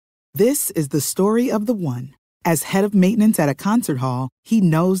This is the story of the one. As head of maintenance at a concert hall, he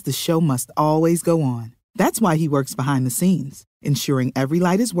knows the show must always go on. That's why he works behind the scenes, ensuring every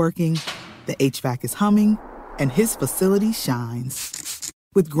light is working, the HVAC is humming, and his facility shines.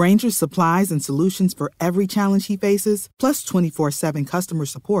 With Grainger's supplies and solutions for every challenge he faces, plus 24/7 customer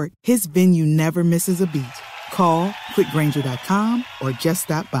support, his venue never misses a beat. Call quickgrainger.com or just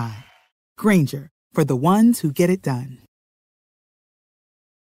stop by. Grainger, for the ones who get it done.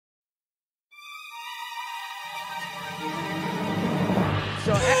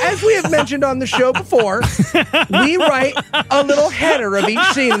 So, as we have mentioned on the show before, we write a little header of each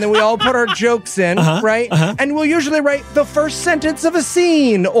scene, and then we all put our jokes in, right? And we'll usually write the first sentence of a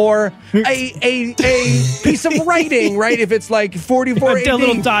scene or a piece of writing, right? If it's like 44 AD. A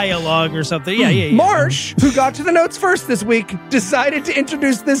little dialogue or something. Yeah. Marsh, who got to the notes first this week, decided to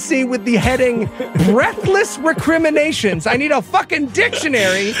introduce this scene with the heading Breathless Recriminations. I need a fucking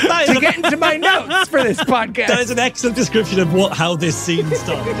dictionary to get into my notes for this podcast. That is an excellent description of how this scene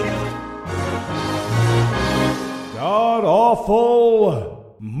started.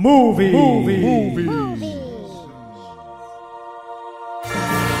 God-Awful Movies.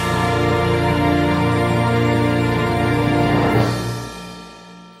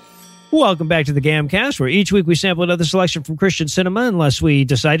 Welcome back to the GAMcast, where each week we sample another selection from Christian cinema, unless we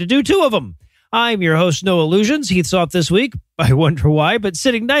decide to do two of them. I'm your host, Noah Lugeons. Heath's off this week. I wonder why, but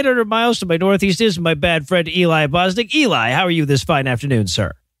sitting 900 miles to my northeast is my bad friend Eli Bosnick. Eli, how are you this fine afternoon,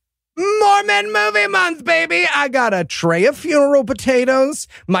 sir? Mormon movie month, baby. I got a tray of funeral potatoes.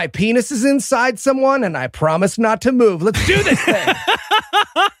 My penis is inside someone, and I promise not to move. Let's do this thing.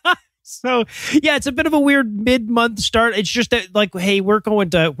 So, yeah, it's a bit of a weird mid-month start. It's just that, like, hey, we're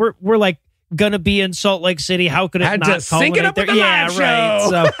like gonna be in Salt Lake City. How could it Had not to sync it up with the live right. show.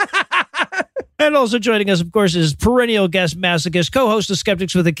 So, and also joining us, of course, is perennial guest masochist, co-host of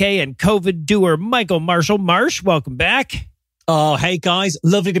Skeptics with a K, and COVID doer Michael Marshall. Marsh, welcome back. Oh, hey guys,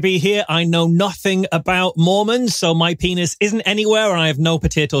 lovely to be here. I know nothing about Mormons, so my penis isn't anywhere, and I have no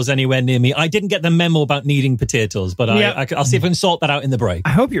potatoes anywhere near me. I didn't get the memo about needing potatoes, but I'll see if I can sort that out in the break.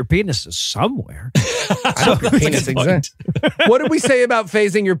 I hope your penis is somewhere. I hope your penis exists. What did we say about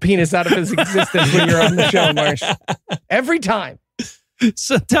phasing your penis out of his existence when you're on the show, Marsh? Every time.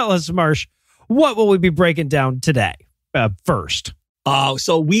 So tell us, Marsh, what will we be breaking down today first?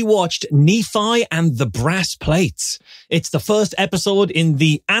 So we watched Nephi and the Brass Plates. It's the first episode in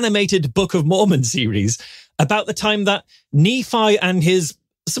the animated Book of Mormon series about the time that Nephi and his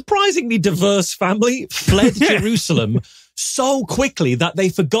surprisingly diverse family fled Jerusalem so quickly that they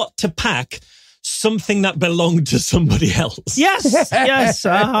forgot to pack something that belonged to somebody else. Yes.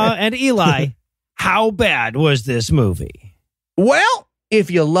 And Eli, how bad was this movie? Well, if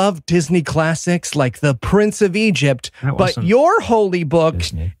you love Disney classics like The Prince of Egypt, but your holy book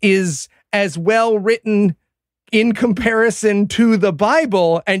is as well written in comparison to the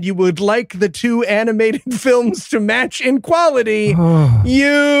Bible, and you would like the two animated films to match in quality,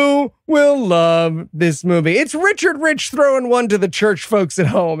 you will love this movie. It's Richard Rich throwing one to the church folks at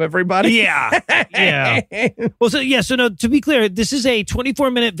home, everybody. Yeah. Well, so no, to be clear, this is a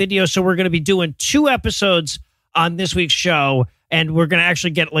 24-minute video, so we're going to be doing 2 episodes on this week's show. And we're going to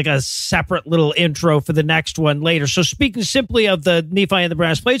actually get like a separate little intro for the next one later. So speaking simply of the Nephi and the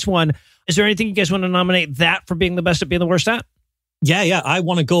Brass Plates one, is there anything you guys want to nominate that for being the best at being the worst at? Yeah. I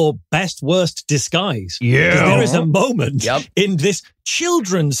want to go best worst disguise. Yeah. Because there is a moment in this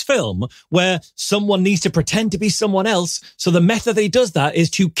children's film where someone needs to pretend to be someone else. So the method that he does that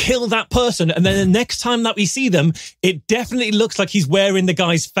is to kill that person. And then the next time that we see them, it definitely looks like he's wearing the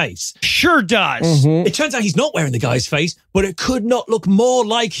guy's face. Sure does. Mm-hmm. It turns out he's not wearing the guy's face, but it could not look more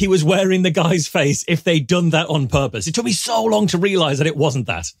like he was wearing the guy's face if they'd done that on purpose. It took me so long to realize that it wasn't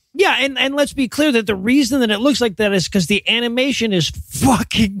that. Yeah, and let's be clear that the reason that it looks like that is because the animation is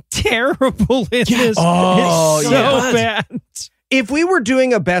fucking terrible in this. Oh, it's so bad. If we were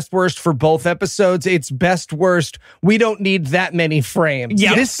doing a best worst for both episodes, it's best worst. We don't need that many frames.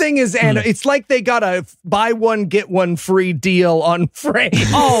 Yes. This thing is, and it's like they got a buy one, get one free deal on frames.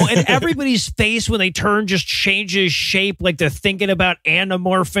 Oh, and everybody's face when they turn just changes shape, like they're thinking about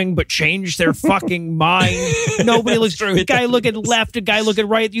anamorphing, but change their fucking mind. Nobody looks through. A guy looking left, a guy looking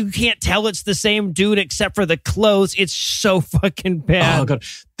right. You can't tell it's the same dude except for the clothes. It's so fucking bad. Oh, God.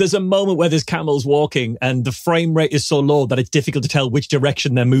 There's a moment where there's camels walking and the frame rate is so low that it's difficult to tell which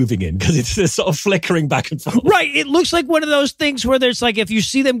direction they're moving in because it's sort of flickering back and forth. Right. It looks like one of those things where there's like, if you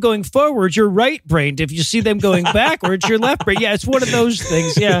see them going forward, you're right-brained. If you see them going backwards, you're left-brained. Yeah, it's one of those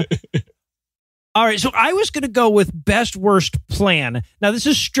things. Yeah. All right, so I was going to go with best worst plan. Now, this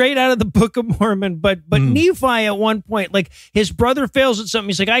is straight out of the Book of Mormon, but Nephi at one point, like his brother fails at something.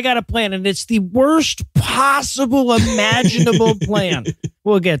 He's like, I got a plan, and it's the worst possible imaginable plan.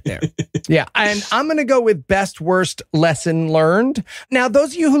 We'll get there. Yeah, and I'm going to go with best worst lesson learned. Now, those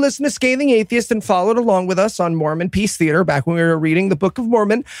of you who listen to Scathing Atheist and followed along with us on Mormon Peace Theater back when we were reading the Book of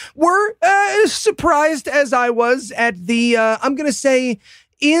Mormon were surprised as I was at the, I'm going to say,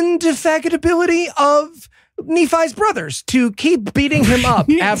 indefatigability of Nephi's brothers to keep beating him up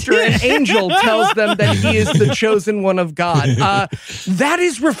after an angel tells them that he is the chosen one of God. That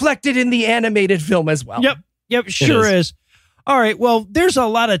is reflected in the animated film as well. Yep, sure is. All right, well, there's a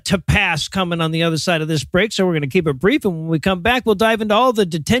lot of to pass coming on the other side of this break, so we're going to keep it brief, and when we come back, we'll dive into all the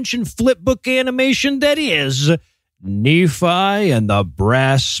detention flip book animation that is Nephi and the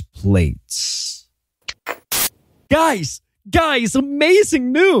Brass Plates. Guys,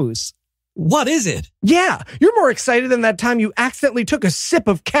 amazing news. What is it? Yeah, you're more excited than that time you accidentally took a sip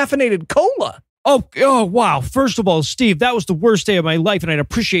of caffeinated cola. Oh, wow. First of all, Steve, that was the worst day of my life, and I'd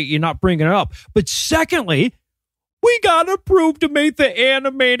appreciate you not bringing it up. But secondly, we got approved to make the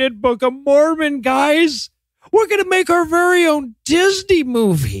animated Book of Mormon, guys. We're going to make our very own Disney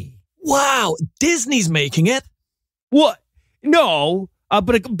movie. Wow, Disney's making it? What? No,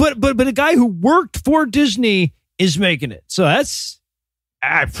 but a guy who worked for Disney is making it. So that's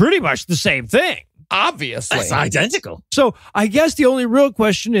pretty much the same thing. Obviously. That's identical. So I guess the only real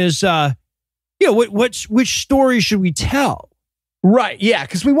question is, which story should we tell? Right, yeah,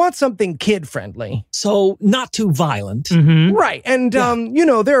 because we want something kid-friendly. So not too violent. Mm-hmm. Right, and,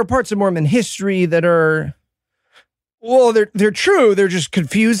 there are parts of Mormon history that are, well, they're true, they're just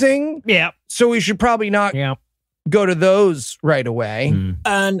confusing. Yeah. So we should probably not go to those right away.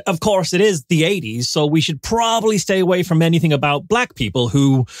 And of course it is the 80s, so we should probably stay away from anything about black people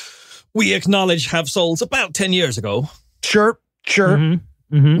who we acknowledge have souls about 10 years ago. Sure.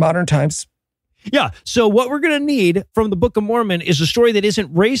 Modern times. Yeah, so what we're going to need from the Book of Mormon is a story that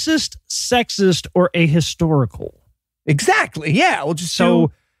isn't racist, sexist, or ahistorical. Exactly, yeah. We'll just we'll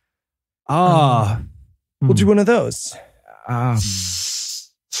do one of those.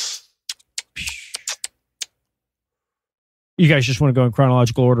 You guys just want to go in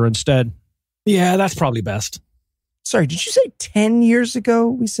chronological order instead? Yeah, that's probably best. Sorry, did you say 10 years ago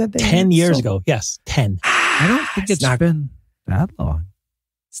we said that? 10 years ago, yes, 10. I don't think it's been that long.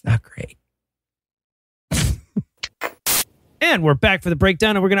 It's not great. And we're back for the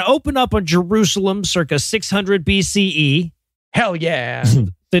breakdown, and we're going to open up on Jerusalem circa 600 BCE. Hell yeah.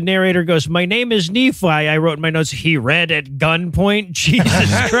 The narrator goes, my name is Nephi. I wrote in my notes, he read at gunpoint.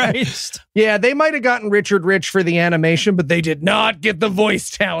 Jesus Christ. Yeah, they might have gotten Richard Rich for the animation, but they did not get the voice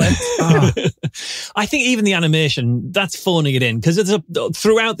talent. I think even the animation, that's phoning it in, because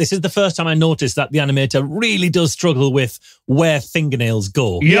throughout this is the first time I noticed that the animator really does struggle with where fingernails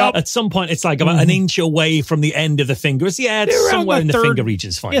go. Yep. At some point, it's like about an inch away from the end of the finger. It's somewhere in the finger reach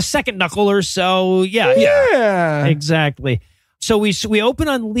is fine. Yeah, second knuckle or so. Yeah. Exactly. So we open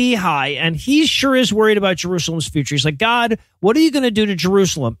on Lehi, and he sure is worried about Jerusalem's future. He's like, God, what are you going to do to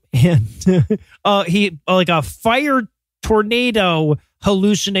Jerusalem? And he, like a fire tornado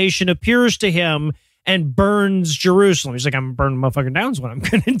hallucination appears to him and burns Jerusalem. He's like, I'm burning motherfucking down is what I'm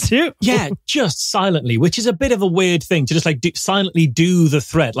going to do. Yeah, just silently, which is a bit of a weird thing to just like silently do the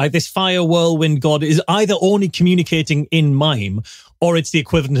threat. Like this fire whirlwind god is either only communicating in mime, or it's the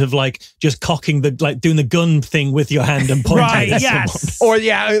equivalent of like just cocking doing the gun thing with your hand and pointing right, at yes. someone.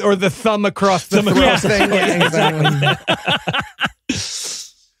 Or the thumb across the throat thing. Yeah,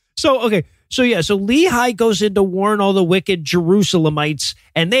 exactly. So Lehi goes in to warn all the wicked Jerusalemites,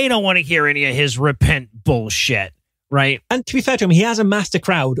 and they don't want to hear any of his repent bullshit, right? And to be fair to him, he has amassed a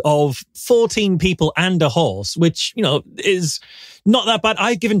crowd of 14 people and a horse, which, is not that bad.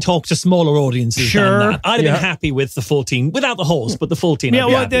 I've given talks to smaller audiences than that. I'd have been happy with the 14, without the horse, but the 14. Yeah,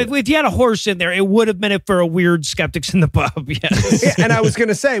 well, if you had a horse in there, it would have been it for a weird skeptics in the pub, yes. Yeah, and I was going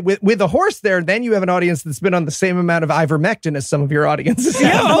to say, with a horse there, then you have an audience that's been on the same amount of ivermectin as some of your audiences.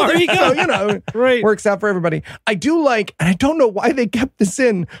 Yeah, there you go. So, right. Works out for everybody. I do like, and I don't know why they kept this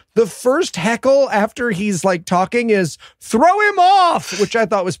in, the first heckle after he's like talking is, throw him off, which I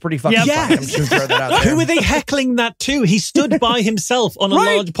thought was pretty fucking funny. I'm just going to throw that out there. Who are they heckling that to? He stood by himself on a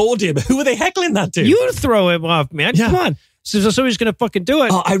large podium. Who are they heckling that to? You throw him off, man. Yeah. Come on. So somebody's going to fucking do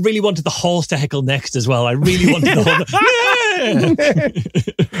it. Oh, I really wanted the horse to heckle next as well. I really wanted the horse.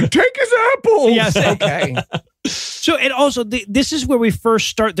 Take his apple. Yes. Okay. So, and also, this is where we first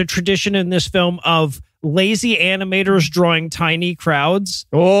start the tradition in this film of lazy animators drawing tiny crowds.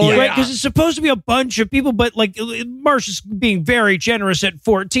 Oh, right? yeah. Because it's supposed to be a bunch of people, but like Marsh is being very generous at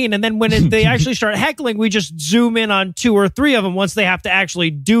 14. And then when they actually start heckling, we just zoom in on 2 or 3 of them once they have to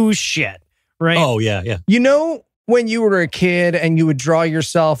actually do shit. Right? Oh, yeah, yeah. You know, when you were a kid and you would draw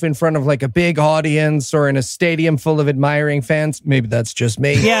yourself in front of like a big audience or in a stadium full of admiring fans, maybe that's just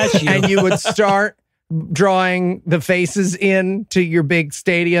me. Yeah, it's you. And you would start drawing the faces into your big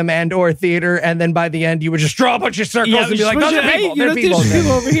stadium and or theater, and then by the end you would just draw a bunch of circles and be like, those are people, they're people. There's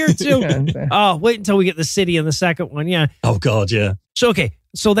people over here too. Yeah. Oh, wait until we get the city in the second one. Yeah. Oh, God, yeah. So, okay.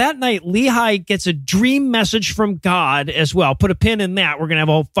 So that night, Lehi gets a dream message from God as well. Put a pin in that. We're going to have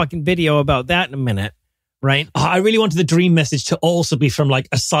a whole fucking video about that in a minute. Right? Oh, I really wanted the dream message to also be from like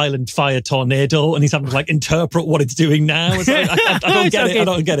a silent fire tornado, and he's having to like interpret what it's doing now. It's like, I don't get it. I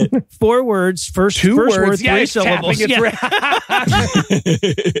don't get it. 4 words. First words. word, 3 Yeah, syllables. Yeah.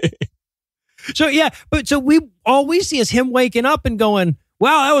 So yeah, but so all we see is him waking up and going,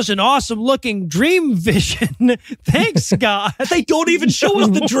 wow, that was an awesome looking dream vision. Thanks, God. They don't even show us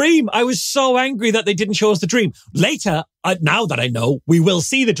the dream. I was so angry that they didn't show us the dream. Later, now that I know, we will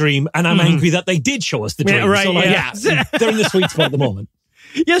see the dream, and I'm angry that they did show us the dream. Yeah, right, so, like, yeah. they're in the sweet spot at the moment.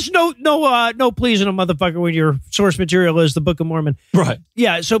 Yes, no pleasing a motherfucker when your source material is the Book of Mormon. Right.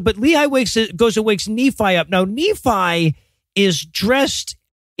 Yeah, so, but Lehi goes and wakes Nephi up. Now, Nephi is dressed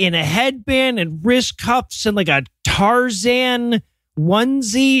in a headband and wrist cuffs and like a Tarzan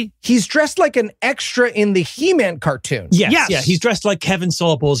onesie. He's dressed like an extra in the He-Man cartoon. Yes. Yeah. He's dressed like Kevin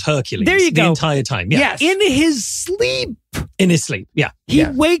Sorbo's Hercules. There you go. The entire time. Yeah. Yes. In his sleep. In his sleep. Yeah. He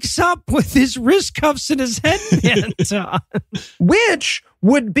wakes up with his wrist cuffs and his headband on. Which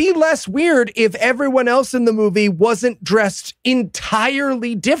would be less weird if everyone else in the movie wasn't dressed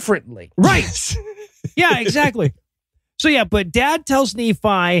entirely differently. Right. Yeah, exactly. So yeah, but Dad tells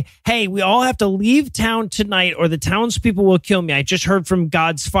Nephi, hey, we all have to leave town tonight or the townspeople will kill me. I just heard from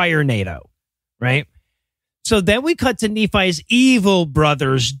God's fire NATO, right? So then we cut to Nephi's evil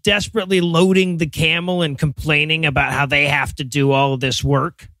brothers desperately loading the camel and complaining about how they have to do all of this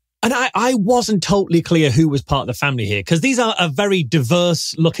work. And I wasn't totally clear who was part of the family here, because these are a very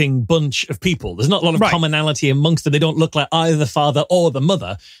diverse looking bunch of people. There's not a lot of commonality amongst them. They don't look like either the father or the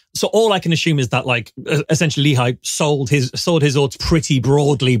mother. So all I can assume is that, like, essentially Lehi sold his oats pretty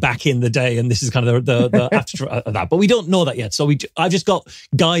broadly back in the day, and this is kind of the after of that. But we don't know that yet. So I've just got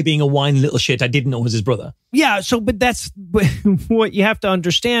Guy being a whiny little shit I didn't know was his brother. Yeah, so, but that's what you have to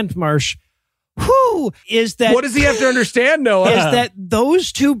understand, Marsh. Is that what does he have to understand, Noah? Is that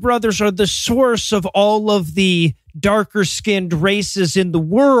those two brothers are the source of all of the darker skinned races in the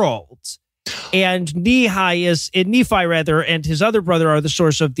world. And Nephi and his other brother are the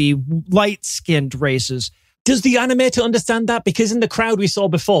source of the light skinned races. Does the animator understand that? Because in the crowd we saw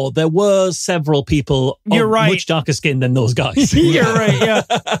before, there were several people much darker skin than those guys. You're right, yeah.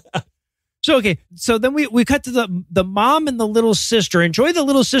 So, okay, so then we cut to the mom and the little sister. Enjoy the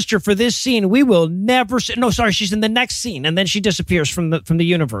little sister for this scene. We will never see. No, sorry, she's in the next scene, and then she disappears from the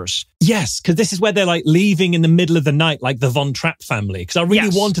universe. Yes, because this is where they're like leaving in the middle of the night, like the Von Trapp family. Because I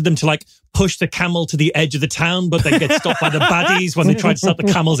really wanted them to like push the camel to the edge of the town, but they get stopped by the baddies when they try to stop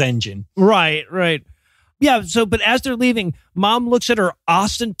the camel's engine. Right. Yeah, so, but as they're leaving, Mom looks at her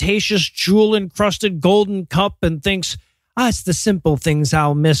ostentatious jewel-encrusted golden cup and thinks, it's the simple things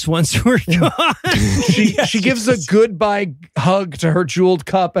I'll miss once we're gone. She gives a goodbye hug to her jeweled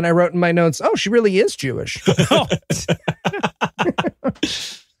cup, and I wrote in my notes, she really is Jewish.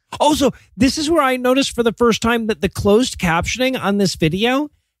 Also, this is where I noticed for the first time that the closed captioning on this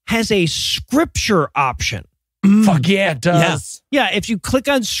video has a scripture option. Fuck yeah, it does. Yeah, if you click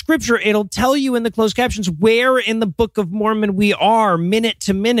on scripture, it'll tell you in the closed captions where in the Book of Mormon we are minute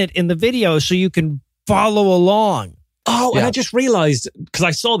to minute in the video so you can follow along. Oh, and I just realized, because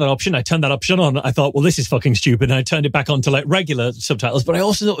I saw that option, I turned that option on. I thought, well, this is fucking stupid. And I turned it back on to like regular subtitles. But I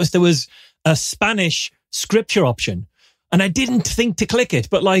also noticed there was a Spanish scripture option. And I didn't think to click it.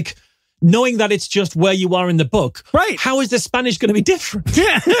 But like, knowing that it's just where you are in the book, right? How is the Spanish going to be different?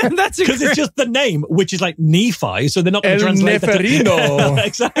 Yeah, that's because it's just the name, which is like Nephi. So they're not going to translate that.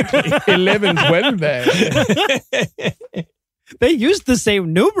 Exactly. 11, 12. They used the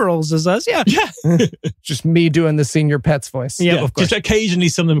same numerals as us, yeah. Just me doing the senior pets voice. Yeah, of course. Just occasionally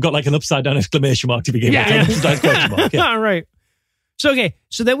some of them got like an upside down exclamation mark to begin with. Question mark. All right. So, okay.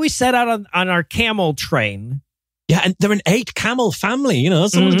 So then we set out on our camel train. Yeah, and they're an 8 camel family. You know,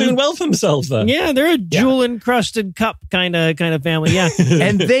 someone's doing well for themselves there. Yeah, they're a jewel-encrusted cup kind of family. Yeah,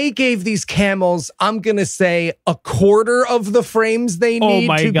 and they gave these camels, I'm gonna say, a quarter of the frames they need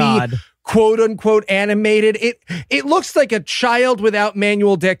to be quote unquote animated. It looks like a child without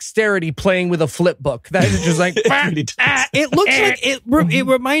manual dexterity playing with a flip book. That is just like it looks like it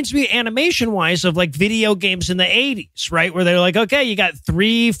reminds me animation wise of like video games in the 80s, right? Where they're like, okay, you got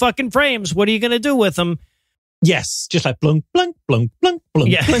 3 fucking frames. What are you gonna do with them? Yes, just like blunk, blunk, blunk, blunk,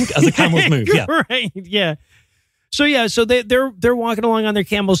 blunk, blunk as the camels move. Yeah, right. Yeah. So they're walking along on their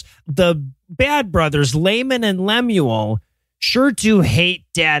camels. The Bad brothers, Layman and Lemuel, sure do hate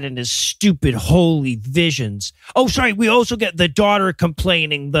Dad and his stupid holy visions. Oh, sorry. We also get the daughter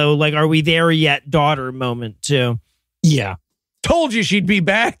complaining, though. Like, are we there yet? Daughter moment, too. Yeah. Told you she'd be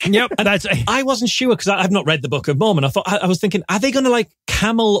back. Yep. I wasn't sure because I've not read the Book of Mormon. I was thinking, are they going to like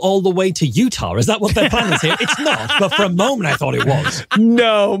camel all the way to Utah? Is that what their plan is here? It's not. But for a moment, I thought it was.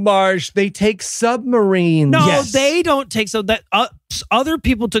 No, Marsh. They take submarines. No, they don't take other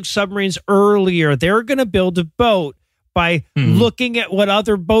people took submarines earlier. They're going to build a boat by looking at what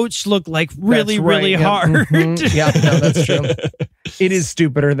other boats look like really hard. Yeah, no, that's true. It is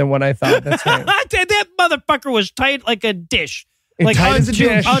stupider than what I thought. That's right. That motherfucker was tight like a dish. Like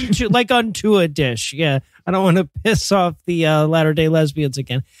unto a dish. Yeah. I don't want to piss off the Latter-day lesbians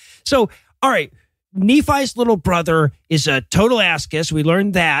again. So, all right. Nephi's little brother is a total ass-kiss. We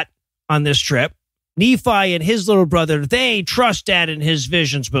learned that on this trip. Nephi and his little brother, they trust Dad in his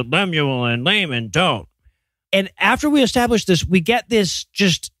visions, but Lemuel and Layman don't. And after we establish this, we get this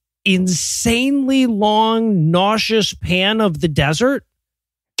just insanely long, nauseous pan of the desert.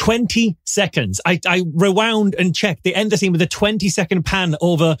 20 seconds. I rewound and checked. They end the scene with a 20-second pan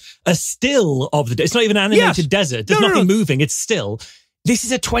over a still of the desert. It's not even an animated desert. There's nothing moving. It's still. This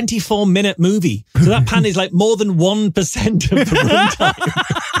is a 24-minute movie. So that pan is like more than 1% of the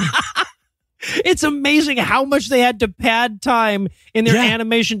runtime. It's amazing how much they had to pad time in their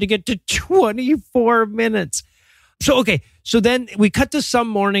animation to get to 24 minutes. So, okay. So then we cut to some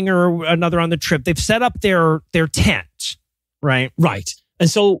morning or another on the trip. They've set up their tent, right? Right. And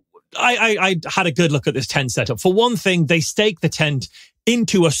so I had a good look at this tent setup. For one thing, they stake the tent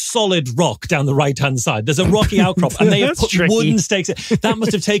into a solid rock down the right-hand side. There's a rocky outcrop, and they have put wooden stakes. That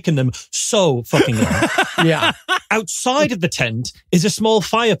must have taken them so fucking long. Yeah. Outside of the tent is a small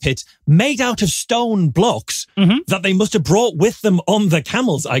fire pit made out of stone blocks that they must have brought with them on the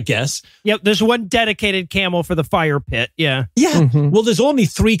camels, I guess. Yep, there's one dedicated camel for the fire pit, yeah. Yeah, well, there's only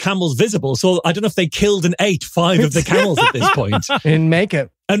 3 camels visible, so I don't know if they killed and ate 5 of the camels at this point. Didn't make it.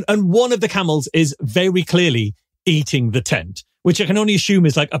 And one of the camels is very clearly eating the tent, which I can only assume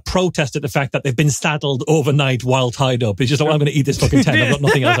is like a protest at the fact that they've been saddled overnight while tied up. It's just like, I'm going to eat this fucking tent. I've got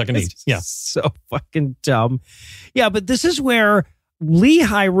nothing else I can eat. Yeah. So fucking dumb. Yeah, but this is where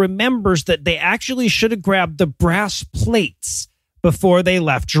Lehi remembers that they actually should have grabbed the brass plates before they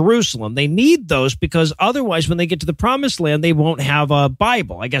left Jerusalem. They need those because otherwise when they get to the promised land, they won't have a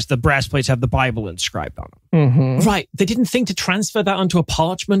Bible. I guess the brass plates have the Bible inscribed on them. Right. They didn't think to transfer that onto a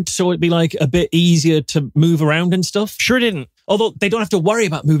parchment so it'd be like a bit easier to move around and stuff. Sure didn't. Although they don't have to worry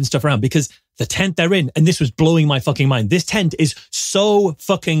about moving stuff around because the tent they're in, and this was blowing my fucking mind, this tent is so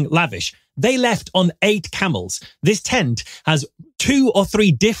fucking lavish. They left on 8 camels. This tent has 2 or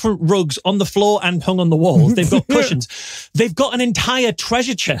 3 different rugs on the floor and hung on the walls. They've got cushions. They've got an entire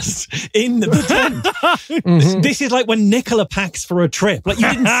treasure chest in the tent. This is like when Nicola packs for a trip. Like, you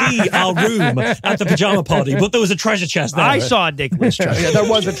didn't see our room at the pajama party, but there was a treasure chest there. I saw Nicola's treasure. Yeah, there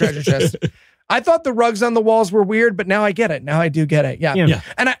was a treasure chest. I thought the rugs on the walls were weird, but now I get it. Now I do get it. Yeah.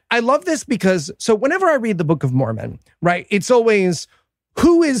 And I love this because, so whenever I read the Book of Mormon, right, it's always,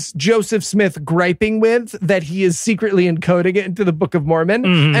 who is Joseph Smith griping with that he is secretly encoding it into the Book of Mormon?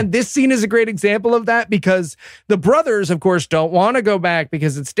 And this scene is a great example of that because the brothers, of course, don't want to go back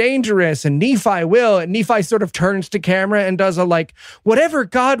because it's dangerous, and Nephi will. And Nephi sort of turns to camera and does a like, whatever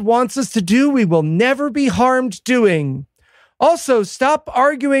God wants us to do, we will never be harmed doing. Also, stop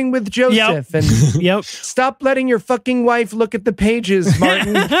arguing with Joseph and stop letting your fucking wife look at the pages,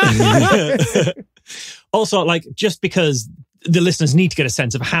 Martin. Also, like, just because the listeners need to get a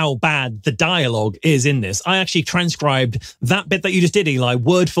sense of how bad the dialogue is in this, I actually transcribed that bit that you just did, Eli,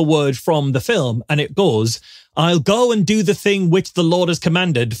 word for word from the film, and it goes, I'll go and do the thing which the Lord has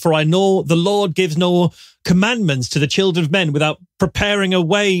commanded, for I know the Lord gives no commandments to the children of men without preparing a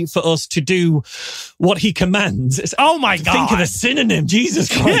way for us to do what he commands. Oh my God. Think of a synonym.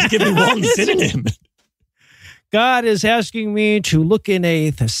 Jesus Christ, give me one synonym. God is asking me to look in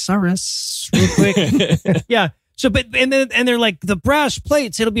a thesaurus real quick. Yeah. So, and they're like, the brass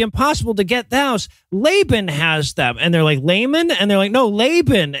plates, it'll be impossible to get those. Laban has them. And they're like, Laman? And they're like, no,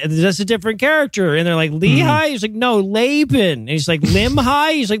 Laban. That's a different character. And they're like, Lehi? He's like, no, Laban. And he's like,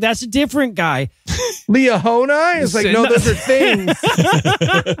 Limhi? He's like, that's a different guy. Leahona? He's like, no, those are things.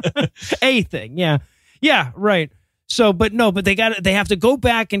 A thing, yeah. Yeah, right. So, but they have to go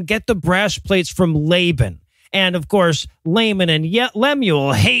back and get the brass plates from Laban. And of course, Laman and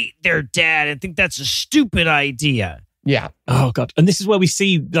Lemuel hate their dad and think that's a stupid idea. Yeah. Oh, God. And this is where we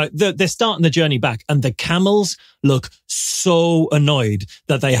see like they're starting the journey back and the camels look so annoyed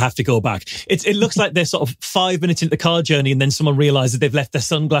that they have to go back. It looks like they're sort of 5 minutes into the car journey and then someone realizes they've left their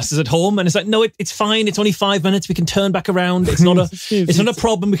sunglasses at home. And it's like, no, it's fine. It's only 5 minutes. We can turn back around. It's not a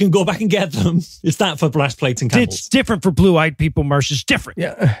problem. We can go back and get them. It's that for brass plates and camels. It's different for blue-eyed people, Marsh. It's different.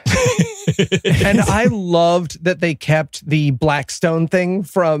 Yeah. And I loved that they kept the Blackstone thing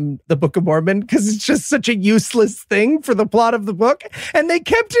from the Book of Mormon because it's just such a useless thing for the plot of the book. And they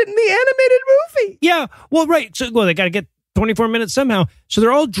kept it in the animated movie. Yeah. Well, right. So they got to get 24 minutes somehow. So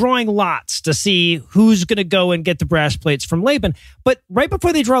they're all drawing lots to see who's going to go and get the brass plates from Laban. But right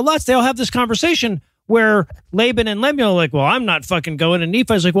before they draw lots, they all have this conversation where Laban and Lemuel are like, well, I'm not fucking going. And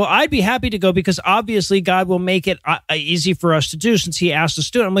Nephi's like, well, I'd be happy to go because obviously God will make it easy for us to do since he asked us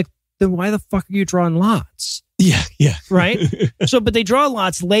to do it. I'm like, then why the fuck are you drawing lots? Yeah. Right? But they draw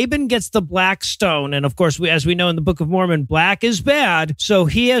lots. Laban gets the black stone. And of course, as we know in the Book of Mormon, black is bad. So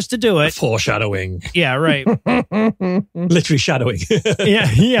he has to do it. Foreshadowing. Yeah, right. Literally shadowing.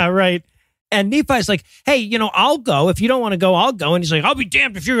 yeah, right. And Nephi's like, hey, I'll go. If you don't want to go, I'll go. And he's like, I'll be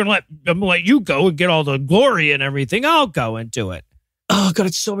damned if you're going to let you go and get all the glory and everything. I'll go and do it. Oh, God,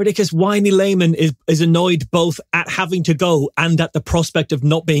 it's so ridiculous. Whiny Laman is annoyed both at having to go and at the prospect of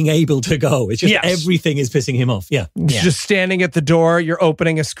not being able to go. It's just everything is pissing him off. Yeah. He's just standing at the door. You're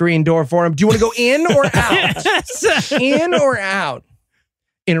opening a screen door for him. Do you want to go in or out? Yes. In or out?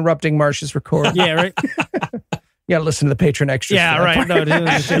 Interrupting Marsh's recording. Yeah, right. You gotta listen to the patron extras. Yeah, right.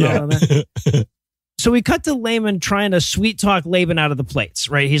 No, So we cut to Laban trying to sweet talk Laban out of the plates,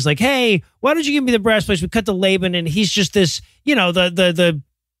 right? He's like, hey, why don't you give me the brass plates? We cut to Laban and he's just this, the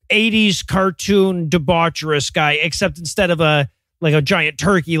 80s cartoon debaucherous guy, except instead of a giant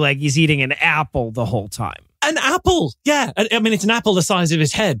turkey leg, he's eating an apple the whole time. An apple, yeah. I mean, it's an apple the size of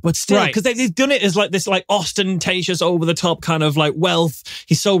his head, but still, because they've done it as like this, like ostentatious, over the top kind of like wealth.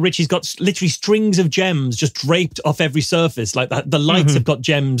 He's so rich, he's got literally strings of gems just draped off every surface, like that. The lights have got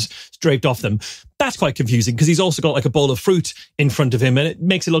gems draped off them. That's quite confusing because he's also got like a bowl of fruit in front of him, and it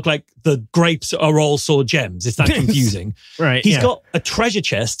makes it look like the grapes are also gems. It's that confusing, right? He's got a treasure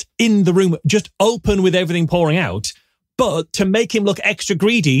chest in the room, just open with everything pouring out, but to make him look extra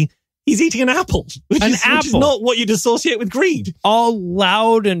greedy, he's eating an apple, which is not what you'd associate with greed. All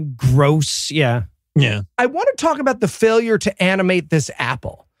loud and gross. Yeah. Yeah. I want to talk about the failure to animate this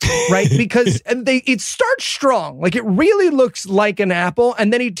apple, right? Because it starts strong. Like it really looks like an apple.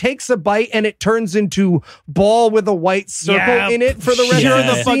 And then he takes a bite and it turns into ball with a white circle in it for the rest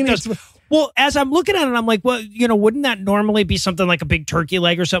of the scene. Well, as I'm looking at it, I'm like, well, wouldn't that normally be something like a big turkey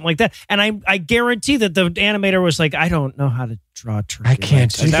leg or something like that? And I guarantee that the animator was like, I don't know how to draw a turkey. I can't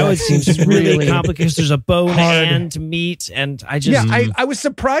do that. That would seem really complicated because there's a bone and meat, and I just... Yeah, I was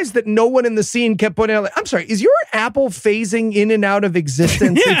surprised that no one in the scene kept pointing out, like, I'm sorry, is your apple phasing in and out of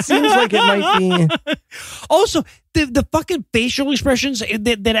existence? It seems like it might be... Also, the fucking facial expressions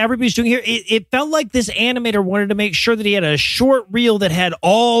that everybody's doing here, it felt like this animator wanted to make sure that he had a short reel that had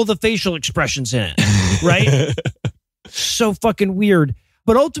all the facial expressions in it, right? So fucking weird.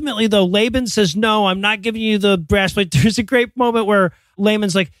 But ultimately, though, Laban says, no, I'm not giving you the brass plate. There's a great moment where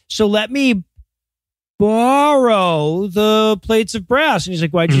Laban's like, so let me borrow the plates of brass. And he's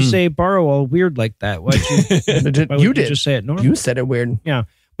like, why'd you say borrow all weird like that? Why'd you just say it normal? You said it weird. Yeah.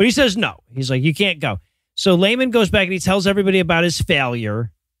 But he says no. He's like, you can't go. So Laban goes back and he tells everybody about his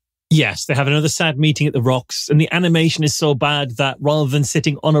failure. Yes, they have another sad meeting at the rocks, and the animation is so bad that rather than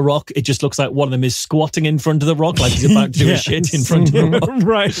sitting on a rock, it just looks like one of them is squatting in front of the rock, like he's about to do a shit in front of the rock.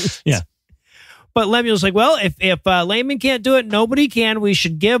 Right. Yeah. But Lemuel's like, well, if Laban can't do it, nobody can. We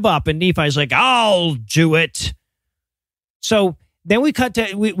should give up. And Nephi's like, I'll do it. So then we cut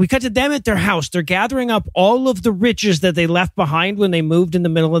to them at their house. They're gathering up all of the riches that they left behind when they moved in the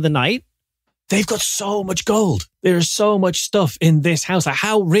middle of the night. They've got so much gold. There's so much stuff in this house. Like,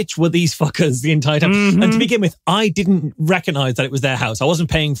 how rich were these fuckers the entire time? Mm-hmm. And to begin with, I didn't recognize that it was their house. I wasn't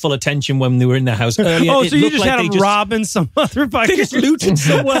paying full attention when they were in their house earlier. Oh, so you just had them robbing some motherfuckers. They just looted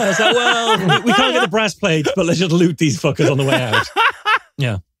somewhere. It's like, well, we can't get the brass plates, but let's just loot these fuckers on the way out.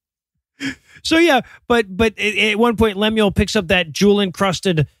 Yeah. So yeah, but at one point Lemuel picks up that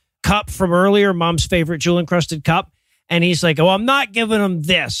jewel-encrusted cup from earlier, mom's favorite jewel-encrusted cup. And he's like, oh, I'm not giving them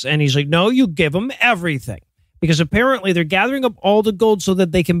this. And he's like, no, you give them everything. Because apparently they're gathering up all the gold so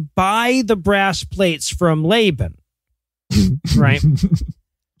that they can buy the brass plates from Laban. Right?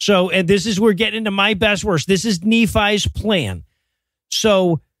 So, and this is, we're getting into my best worst. This is Nephi's plan.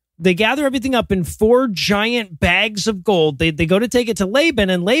 So they gather everything up in 4 giant bags of gold. They go to take it to Laban,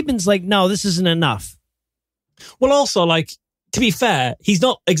 and Laban's like, no, this isn't enough. Well, also, like, to be fair, he's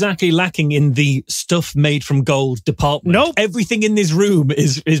not exactly lacking in the stuff made from gold department. Nope. Everything in this room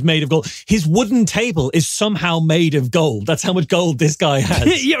is made of gold. His wooden table is somehow made of gold. That's how much gold this guy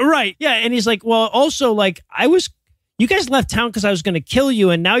has. Yeah, right. Yeah, and he's like, well, also, like, you guys left town because I was going to kill you,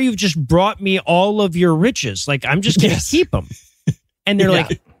 and now you've just brought me all of your riches. Like, I'm just going to keep them. And they're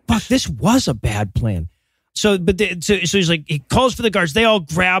like, fuck, this was a bad plan. So, so he's like, he calls for the guards. They all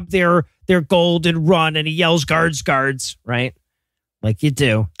grab their gold and run, and he yells, guards, guards, right? Like you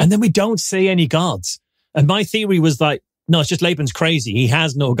do. And then we don't see any guards. And my theory was like, no, it's just Laban's crazy. He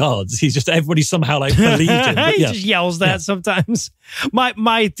has no guards. He's just, everybody somehow like believed him. He just yells that sometimes.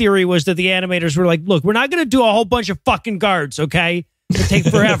 My theory was that the animators were like, look, we're not going to do a whole bunch of fucking guards, okay? It'll take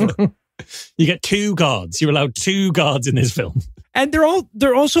forever. You get 2 guards. You're allowed 2 guards in this film. And they're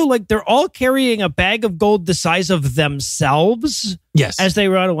all carrying a bag of gold the size of themselves. Yes. As they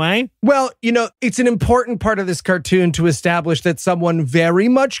run away. Well, you know, it's an important part of this cartoon to establish that someone very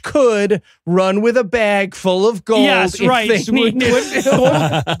much could run with a bag full of gold. Yes, right.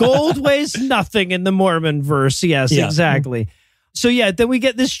 Gold weighs nothing in the Mormon verse. Yes, exactly. So yeah, then we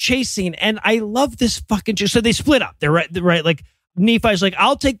get this chase scene, and I love this fucking chase. So they split up. They're right. Like Nephi's like,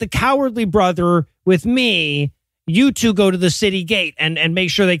 I'll take the cowardly brother with me. You 2 go to the city gate and make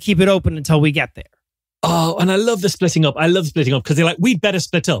sure they keep it open until we get there. Oh, and I love the splitting up. I love splitting up because they're like, we'd better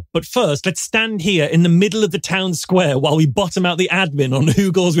split up. But first, let's stand here in the middle of the town square while we bottom out the admin on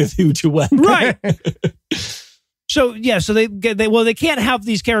who goes with who to where. Right. So, yeah, so they can't have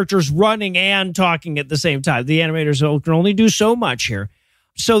these characters running and talking at the same time. The animators can only do so much here.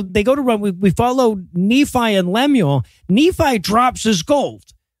 So they go to run. We follow Nephi and Lemuel. Nephi drops his gold.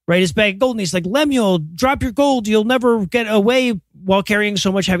 Right, his bag of gold, and he's like, Lemuel, drop your gold. You'll never get away while carrying so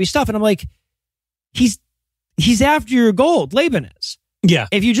much heavy stuff. And I'm like, he's after your gold. Laban is. Yeah.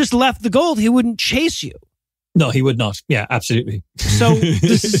 If you just left the gold, he wouldn't chase you. No, he would not. Yeah, absolutely. So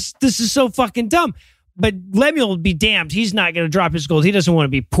this is so fucking dumb. But Lemuel would be damned. He's not going to drop his gold. He doesn't want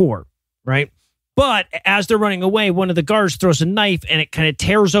to be poor, right? But as they're running away, one of the guards throws a knife, and it kind of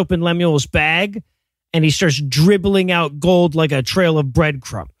tears open Lemuel's bag. And he starts dribbling out gold like a trail of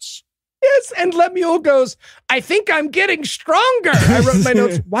breadcrumbs. Yes, and Lemuel goes, I think I'm getting stronger. I wrote in my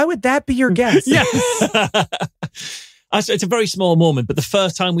notes, why would that be your guess? Yes. It's a very small moment, but the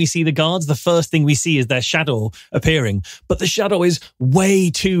first time we see the guards, the first thing we see is their shadow appearing. But the shadow is way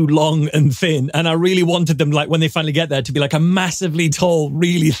too long and thin. And I really wanted them, like, when they finally get there, to be like a massively tall,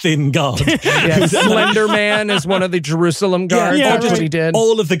 really thin guard. Yeah, Slender Man is one of the Jerusalem guards. Yeah, That's what he did.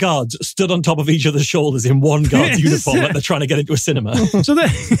 All of the guards stood on top of each other's shoulders in one guard's uniform, like they're trying to get into a cinema. So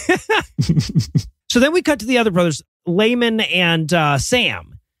then we cut to the other brothers, Layman and Sam.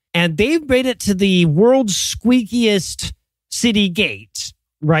 And they've made it to the world's squeakiest city gate,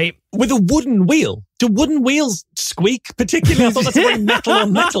 right? With a wooden wheel. Do wooden wheels squeak particularly? I thought that's a very metal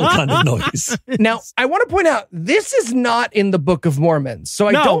on metal kind of noise. Now, I want to point out, this is not in the Book of Mormon. So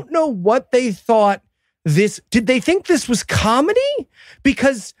I don't know what they thought this... Did they think this was comedy?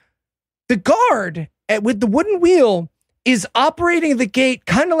 Because the guard with the wooden wheel is operating the gate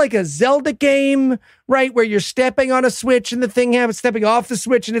kind of like a Zelda game, right? Where you're stepping on a switch and the thing happens, stepping off the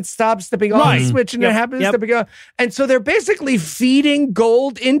switch and it stops, stepping on the switch and it happens, stepping on. And so they're basically feeding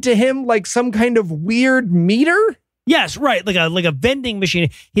gold into him like some kind of weird meter. Yes, right. Like a vending machine.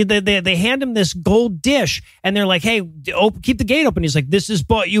 They hand him this gold dish and they're like, hey, keep the gate open. He's like, this has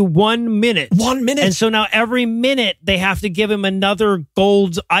bought you 1 minute. 1 minute. And so now every minute they have to give him another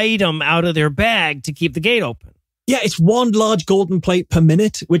gold item out of their bag to keep the gate open. Yeah, it's 1 large golden plate per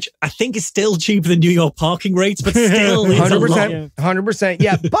minute, which I think is still cheaper than New York parking rates, but still it's 100%, 100%.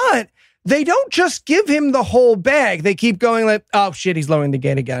 Yeah, but they don't just give him the whole bag. They keep going like, oh shit, he's lowering the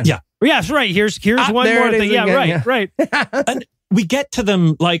gate again. Yeah. Yes, right. Here's one more thing. Yeah, again, right. And we get to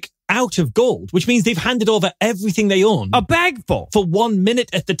them like out of gold, which means they've handed over everything they own. A bag full. For 1 minute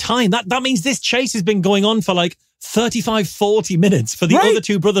at the time. That means this chase has been going on for like 35, 40 minutes for the other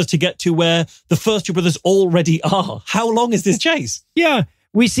 2 brothers to get to where the first 2 brothers already are. How long is this chase? Yeah.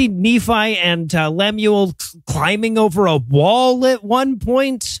 We see Nephi and Lemuel climbing over a wall at one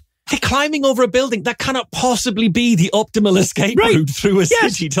point. They're climbing over a building. That cannot possibly be the optimal escape route through a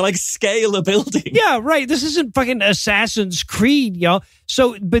city to like scale a building. Yeah, right. This isn't fucking Assassin's Creed, y'all.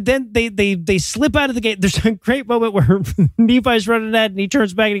 So, but then they slip out of the gate. There's a great moment where Nephi's running at and he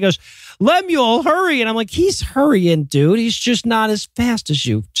turns back and he goes, Lemuel, hurry. And I'm like, he's hurrying, dude. He's just not as fast as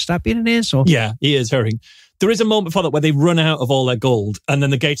you. Stop being an asshole. Yeah, he is hurrying. There is a moment before that where they run out of all their gold, and then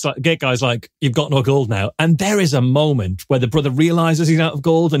the gate guy's like, you've got no gold now. And there is a moment where the brother realizes he's out of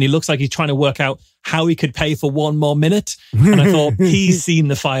gold, and he looks like he's trying to work out how he could pay for one more minute. And I thought, he's seen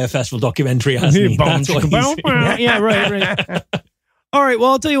the Fire Festival documentary, hasn't he? That's what he's seen. Yeah, right. All right,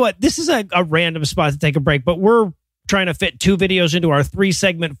 well, I'll tell you what. This is a random spot to take a break, but we're trying to fit 2 videos into our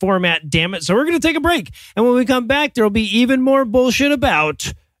 3-segment format, damn it. So we're going to take a break. And when we come back, there will be even more bullshit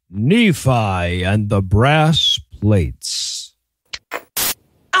about Nephi and the brass plates.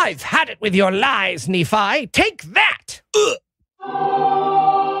 I've had it with your lies, Nephi. Take that!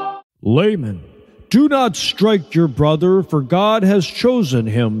 Layman, do not strike your brother, for God has chosen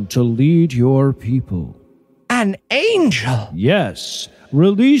him to lead your people. An angel? Yes,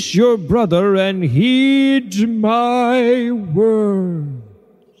 release your brother and heed my word.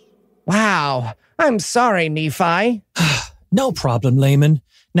 Wow, I'm sorry, Nephi. No problem, Layman.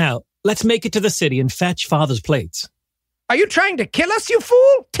 Now, let's make it to the city and fetch Father's plates. Are you trying to kill us, you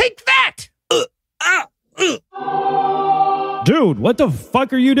fool? Take that! Dude, what the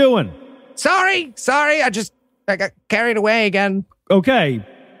fuck are you doing? Sorry, I got carried away again. Okay,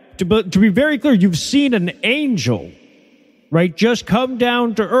 to be very clear, you've seen an angel, right? Just come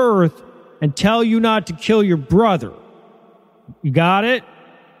down to earth and tell you not to kill your brother. You got it?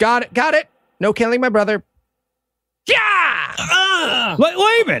 Got it. No killing my brother. Yeah!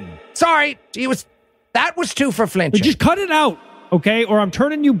 Layman! Sorry, that was too for flinching. Just cut it out, okay? Or I'm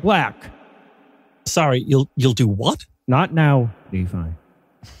turning you black. Sorry, you'll do what? Not now, Nephi.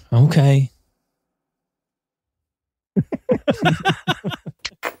 Okay.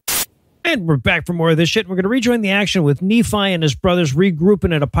 And we're back for more of this shit. We're going to rejoin the action with Nephi and his brothers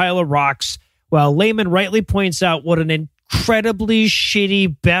regrouping at a pile of rocks, while Layman rightly points out what an incredibly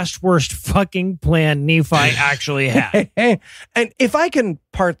shitty, best, worst fucking plan Nephi actually had. And if I can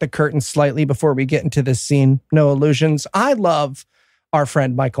part the curtain slightly before we get into this scene, no illusions, I love our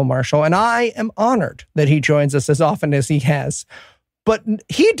friend Michael Marshall, and I am honored that he joins us as often as he has. But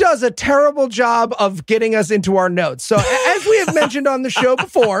he does a terrible job of getting us into our notes. So as we have mentioned on the show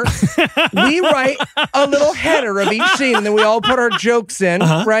before, we write a little header of each scene, and then we all put our jokes in,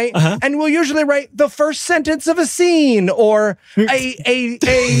 right? And we'll usually write the first sentence of a scene or a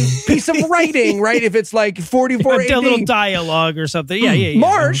piece of writing, right? If it's like 44 AD. A little dialogue or something. Yeah.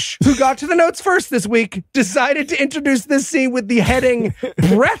 Marsh, who got to the notes first this week, decided to introduce this scene with the heading,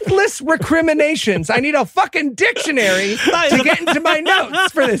 Breathless Recriminations. I need a fucking dictionary to get into my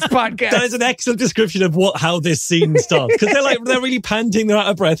notes for this podcast. That is an excellent description of how this scene starts, because they're really panting, they're out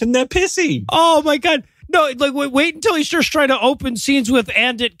of breath, and they're pissy. Oh my god, no! Like wait until he starts trying to open scenes with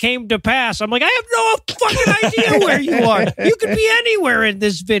 "and it came to pass." I'm like, I have no fucking idea where you are. You could be anywhere in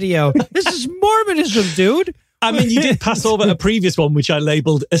this video. This is Mormonism, dude. I mean, you did pass over a previous one, which I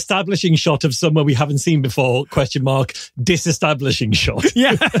labeled establishing shot of somewhere we haven't seen before, ? Disestablishing shot.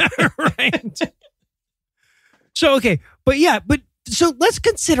 Yeah, right. So, okay. So let's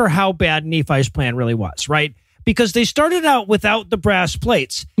consider how bad Nephi's plan really was, right? Because they started out without the brass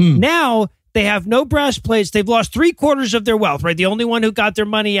plates. Now they have no brass plates. They've lost 3/4 of their wealth, right? The only one who got their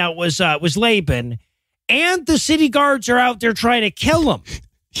money out was Laban. And the city guards are out there trying to kill him.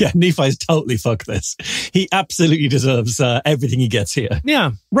 Yeah, Nephi's totally fucked this. He absolutely deserves everything he gets here.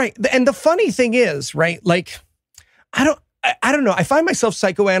 Yeah. Right. And the funny thing is, right, like, I don't know. I find myself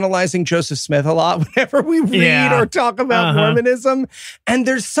psychoanalyzing Joseph Smith a lot whenever we read or talk about Mormonism. And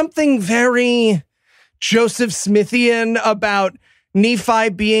there's something very Joseph Smithian about Nephi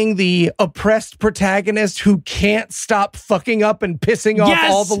being the oppressed protagonist who can't stop fucking up and pissing off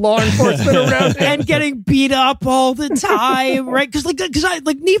all the law enforcement around him. And getting beat up all the time, right? Because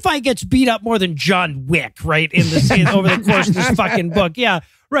Nephi gets beat up more than John Wick, right? In the scene over the course of this fucking book. Yeah.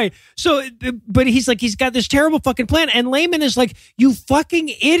 Right. So, but he's got this terrible fucking plan. And Layman is like, you fucking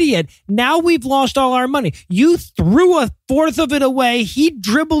idiot. Now we've lost all our money. You threw 1/4 of it away. He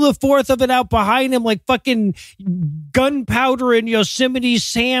dribbled 1/4 of it out behind him like fucking gunpowder in Yosemite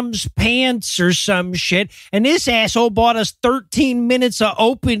Sam's pants or some shit. And this asshole bought us 13 minutes of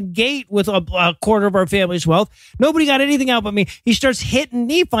open gate with a 1/4 of our family's wealth. Nobody got anything out but me. He starts hitting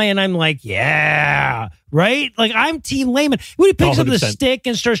Nephi and I'm like, yeah. Right? Like, I'm Team Layman. When he picks 100%. Up the stick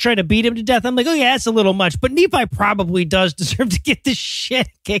and starts trying to beat him to death, I'm like, oh, yeah, that's a little much. But Nephi probably does deserve to get this shit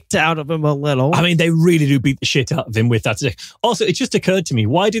kicked out of him a little. I mean, they really do beat the shit out of him with that. Also, it just occurred to me,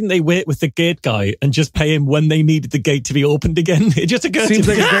 why didn't they wait with the gate guy and just pay him when they needed the gate to be opened again? It just occurred Seems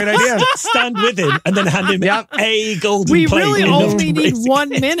to me. like a great idea. Stand with him and then hand him a golden we plate. really only need 1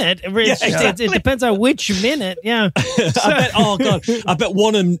 minute. Exactly. It depends on which minute. Yeah. I bet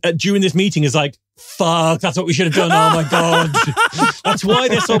one of them during this meeting is like, fuck, that's what we should have done. Oh my God. That's why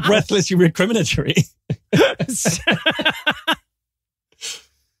they're so breathlessly recriminatory.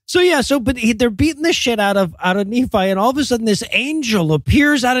 But they're beating the shit out of Nephi, and all of a sudden this angel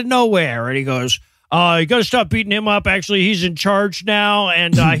appears out of nowhere, and he goes, you got to stop beating him up. Actually, he's in charge now,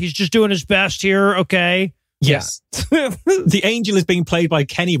 and he's just doing his best here, okay? Yes. The angel is being played by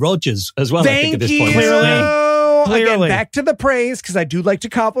Kenny Rogers as well, I think, at this point. Clearly. Again, back to the praise, because I do like to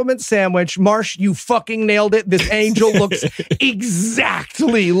compliment Sandwich. Marsh, you fucking nailed it. This angel looks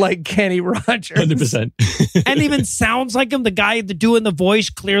exactly like Kenny Rogers. 100%. And even sounds like him. The guy doing the voice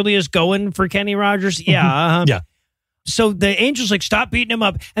clearly is going for Kenny Rogers. Yeah. Yeah. So the angel's like, stop beating him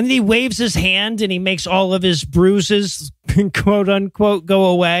up. And then he waves his hand and he makes all of his bruises, quote unquote, go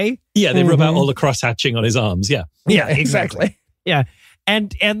away. Yeah, they rub out all the cross-hatching on his arms. Yeah. Yeah, exactly. Yeah.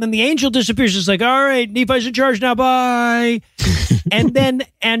 And then the angel disappears. It's like, all right, Nephi's in charge now. Bye.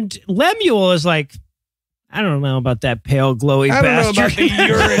 and Lemuel is like, I don't know about that pale, glowy bastard. I don't know about the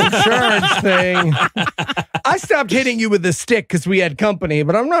you're in charge thing. I stopped hitting you with the stick because we had company,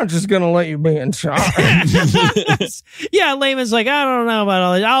 but I'm not just going to let you be in charge. Yeah, Laman's like, I don't know about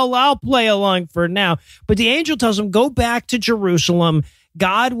all this. I'll play along for now. But the angel tells him, go back to Jerusalem.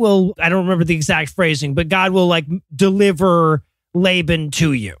 God will, I don't remember the exact phrasing, but God will like deliver Laban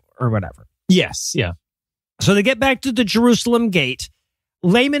to you or whatever. Yes, yeah. So they get back to the Jerusalem gate.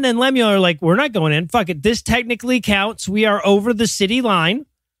 Laman and Lemuel are like, we're not going in. Fuck it. This technically counts. We are over the city line.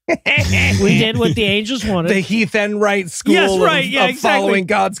 We did what the angels wanted. The Heath Enright school of following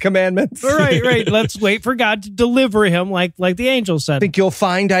God's commandments. Right. Let's wait for God to deliver him like the angel said. I think you'll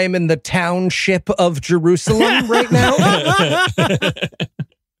find I am in the township of Jerusalem right now.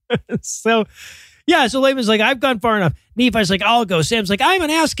 So Laban's like, I've gone far enough. Nephi's like, I'll go. Sam's like, I'm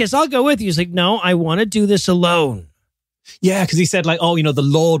an ass-kiss. I'll go with you. He's like, no, I want to do this alone. Yeah, because he said like, oh, the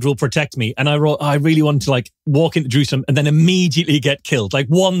Lord will protect me. And I really wanted to like walk into Jerusalem and then immediately get killed. Like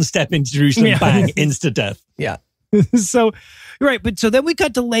one step into Jerusalem, bang, instant death. Yeah. So then we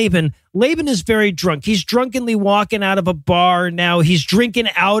cut to Laban. Laban is very drunk. He's drunkenly walking out of a bar now. He's drinking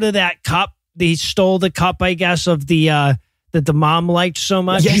out of that cup. He stole the cup, I guess, of the that the mom liked so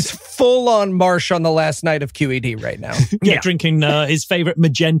much. Yeah, he's full on Marsh on the last night of QED right now. Drinking his favorite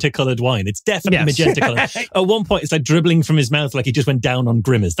magenta-colored wine. It's definitely magenta-colored. At one point, it's like dribbling from his mouth like he just went down on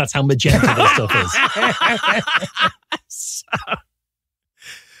Grimmers. That's how magenta this stuff is.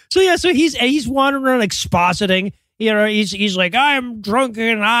 So he's wandering around expositing. He's like, I'm drunk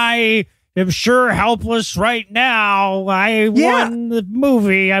and I am sure helpless right now. I won the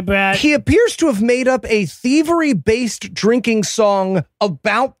movie, I bet. He appears to have made up a thievery-based drinking song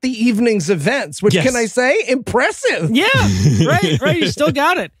about the evening's events, which can I say? Impressive. Yeah, right. He still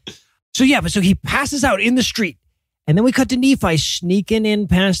got it. So he passes out in the street. And then we cut to Nephi sneaking in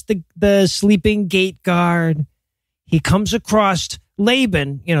past the sleeping gate guard. He comes across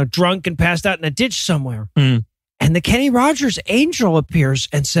Laban, drunk and passed out in a ditch somewhere. Mm. And the Kenny Rogers angel appears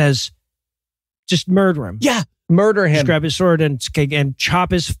and says, just murder him. Yeah, murder him. Just grab his sword and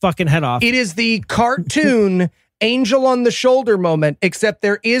chop his fucking head off. It is the cartoon angel on the shoulder moment, except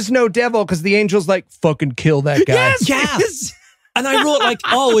there is no devil because the angel's like, fucking kill that guy. Yes. And I wrote like,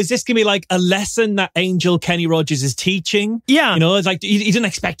 oh, is this going to be like a lesson that angel Kenny Rogers is teaching? Yeah. It's like, he didn't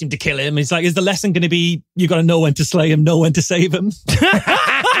expect him to kill him. It's like, is the lesson going to be, you got to know when to slay him, know when to save him?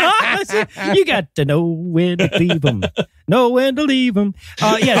 You got to know when to leave him. Know when to leave him.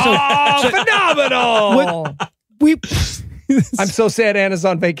 Phenomenal. I'm so sad Anna's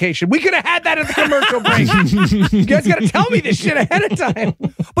on vacation. We could have had that at the commercial break. You guys got to tell me this shit ahead of time.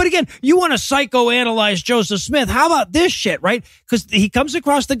 But again, you want to psychoanalyze Joseph Smith. How about this shit, right? Because he comes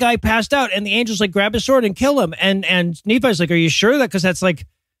across the guy passed out and the angel's like, grab his sword and kill him. And Nephi's like, are you sure that? Because that's like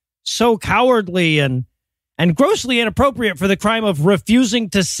so cowardly and grossly inappropriate for the crime of refusing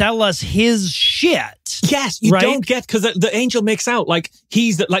to sell us his shit. Yes, you don't get, because the angel makes out like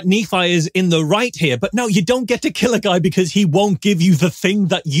like Nephi is in the right here, but no, you don't get to kill a guy because he won't give you the thing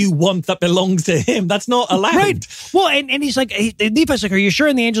that you want that belongs to him. That's not allowed. Right. Well, and he's like, Nephi's like, are you sure?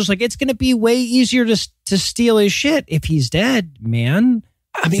 And the angel's like, it's going to be way easier to steal his shit if he's dead, man.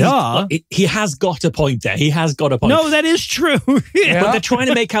 I mean, he has got a point there. He has got a point. No, that is true. Yeah. But they're trying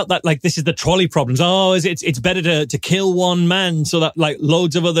to make out that like this is the trolley problems. Oh, it's better to kill one man so that like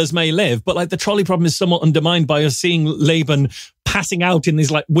loads of others may live. But like the trolley problem is somewhat undermined by us seeing Laban passing out in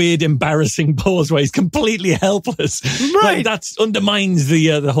this like weird, embarrassing pose where he's completely helpless. Right. Like, that undermines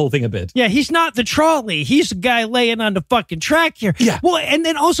the whole thing a bit. Yeah, he's not the trolley. He's a guy laying on the fucking track here. Yeah. Well, and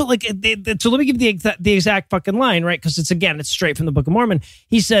then also, like, so let me give you the exact fucking line, right? Because it's straight from the Book of Mormon.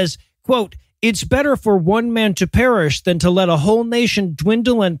 He says, quote, "It's better for one man to perish than to let a whole nation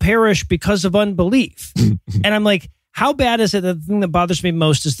dwindle and perish because of unbelief." And I'm like, how bad is it? The thing that bothers me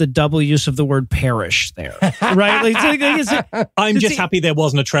most is the double use of the word perish there, right? I'm just happy there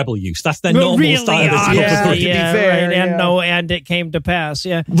wasn't a treble use. That's their normal really, style. Yeah, to be fair, right. And it came to pass.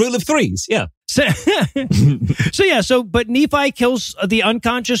 Yeah. Rule of threes. Yeah. But Nephi kills the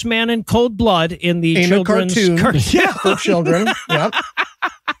unconscious man in cold blood in the children's cartoon. Yeah, for children. Yep.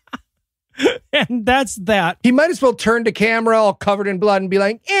 And that's that. He might as well turn to camera all covered in blood and be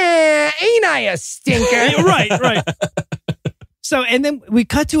like, ain't I a stinker? Right. So, and then we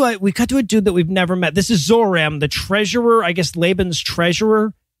cut to a dude that we've never met. This is Zoram, the treasurer, I guess Laban's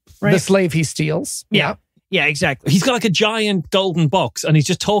treasurer, right? The slave he steals. Yeah. Yeah, exactly. He's got like a giant golden box and he's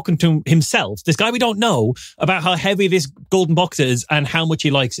just talking to himself, this guy we don't know, about how heavy this golden box is and how much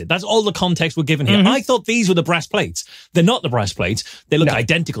he likes it. That's all the context we're given here. Mm-hmm. I thought these were the brass plates. They're not the brass plates. They look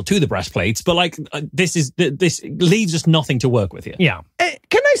identical to the brass plates, but like this leaves us nothing to work with here. Yeah.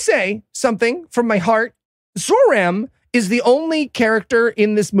 Can I say something from my heart? Zoram is the only character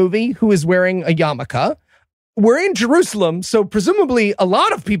in this movie who is wearing a yarmulke. We're in Jerusalem, so presumably a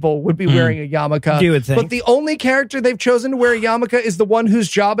lot of people would be wearing a yarmulke. You would think. But the only character they've chosen to wear a yarmulke is the one whose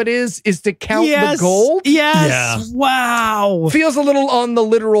job it is to count the gold. Yes. Yeah. Wow. Feels a little on the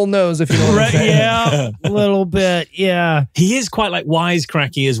literal nose, if you know what I'm saying. Yeah, a little bit. Yeah. He is quite like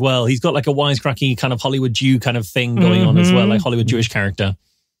wisecracky as well. He's got like a wisecracky kind of Hollywood Jew kind of thing going on as well, like Hollywood Jewish character.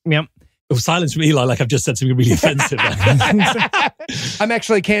 Yep. Oh, silence from Eli, like I've just said something really offensive. I'm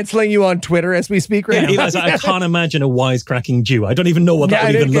actually canceling you on Twitter as we speak right now. Eli's like, I can't imagine a wisecracking Jew. I don't even know what that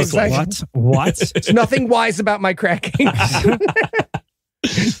would even look like. What? There's nothing wise about my cracking.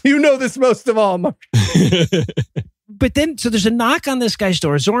 You know this most of all, Marsh. But then, so there's a knock on this guy's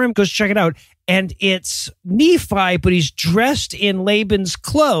door. Zoram goes check it out, and it's Nephi, but he's dressed in Laban's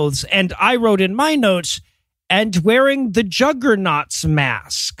clothes. And I wrote in my notes, and wearing the Juggernaut's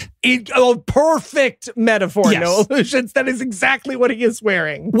mask. Perfect metaphor, Yes. no illusions. That is exactly what he is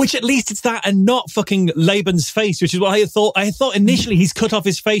wearing. Which at least it's that and not fucking Laban's face, which is what I thought. I thought initially he's cut off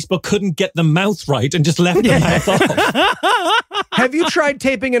his face but couldn't get the mouth right and just left the mouth off. Have you tried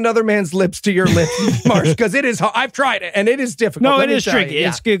taping another man's lips to your lips, Marsh? Because it is hard. I've tried it, and it is difficult. No, Let it me is tell tricky. you.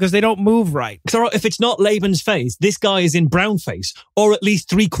 It's good because they don't move right. So if it's not Laban's face, this guy is in brown face, or at least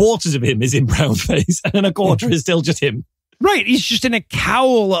 3/4 of him is in brown face, and a quarter is still just him. Right. He's just in a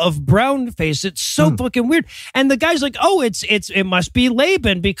cowl of brown face. It's so fucking weird. And the guy's like, oh, it must be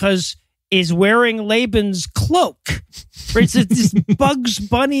Laban because he's wearing Laban's cloak. Right? It's this Bugs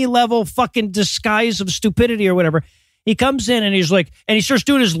Bunny level fucking disguise of stupidity or whatever. He comes in and he's like, and he starts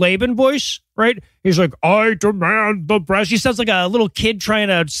doing his Laban voice, right? He's like, I demand the brass. He sounds like a little kid trying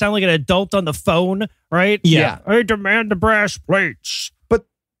to sound like an adult on the phone, right? Yeah. I demand the brass plates.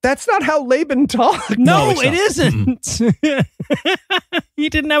 That's not how Laban talks. No, it's it not. isn't. He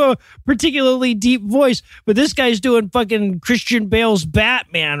didn't have a particularly deep voice, but this guy's doing fucking Christian Bale's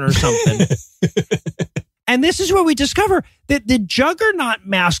Batman or something. And this is where we discover that the Juggernaut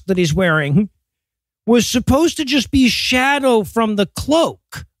mask that he's wearing was supposed to just be shadow from the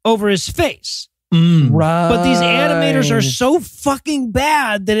cloak over his face. Right. But these animators are so fucking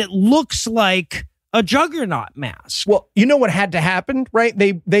bad that it looks like a Juggernaut mask. Well, you know what had to happen, right?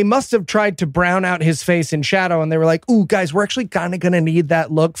 They must have tried to brown out his face in shadow, and they were like, ooh, guys, we're actually kind of going to need that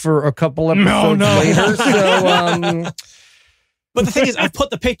look for a couple episodes later. So, But the thing is, I've put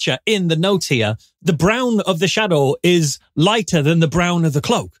the picture in the notes here. The brown of the shadow is lighter than the brown of the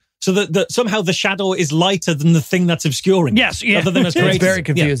cloak. So that somehow the shadow is lighter than the thing that's obscuring. Yes, yeah. Other than it's it's very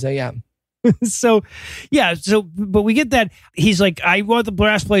confusing, yeah. But we get that. He's like, I want the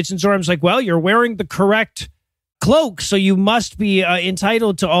brass plates. And Zoram's like, well, you're wearing the correct cloak, so you must be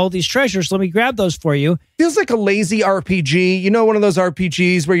entitled to all these treasures. Let me grab those for you. Feels like a lazy RPG. You know, one of those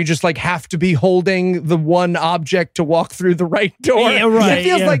RPGs where you just like have to be holding the one object to walk through the right door. Yeah, right, It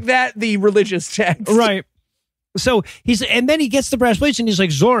feels yeah. like that, the religious text. Right. So and then he gets the brass plates and he's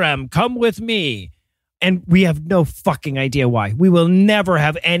like, Zoram, come with me. And we have no fucking idea why. We will never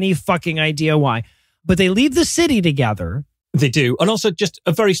have any fucking idea why. But they leave the city together. They do. And also just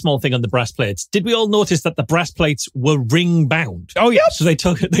a very small thing on the brass plates. Did we all notice that the brass plates were ring bound? Oh, yeah. So they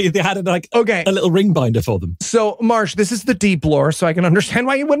had like Okay. a little ring binder for them. So, Marsh, this is the deep lore, so I can understand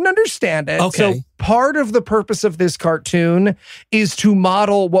why you wouldn't understand it. Okay. So part of the purpose of this cartoon is to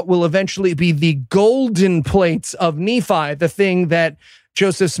model what will eventually be the golden plates of Nephi, the thing that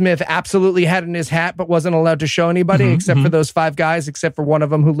Joseph Smith absolutely had in his hat, but wasn't allowed to show anybody except for those 5 guys, except for one of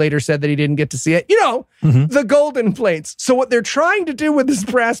them who later said that he didn't get to see it. You know, the golden plates. So what they're trying to do with this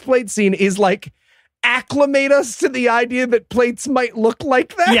brass plate scene is like acclimate us to the idea that plates might look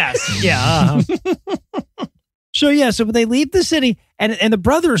like that. Yes. Yeah. So they leave the city and the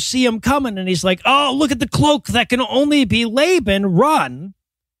brothers see him coming and he's like, oh, look at the cloak that can only be Laban, run.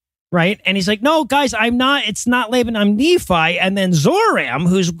 Right. And he's like, no, guys, it's not Laban, I'm Nephi. And then Zoram,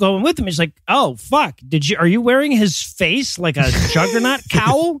 who's going with him, is like, oh, fuck. Are you wearing his face like a juggernaut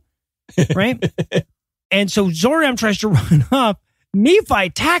cowl? Right. And so Zoram tries to run up. Nephi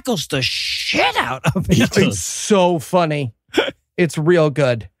tackles the shit out of him. It's so funny. It's real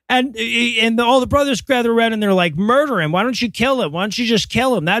good. And all the brothers gather around and they're like, murder him. Why don't you kill him? Why don't you just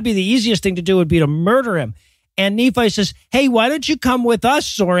kill him? That'd be the easiest thing to do, would be to murder him. And Nephi says, hey, why don't you come with us,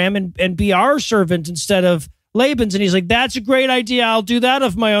 Zoram, and be our servant instead of Laban's? And he's like, that's a great idea. I'll do that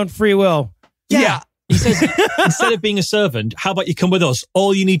of my own free will. Yeah. He says, instead of being a servant, how about you come with us?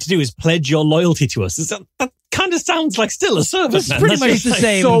 All you need to do is pledge your loyalty to us. That kind of sounds like still a servant. It's pretty much the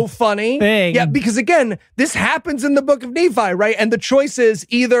same so funny thing. Yeah, because again, this happens in the Book of Nephi, right? And the choice is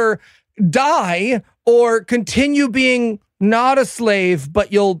either die or continue being not a slave,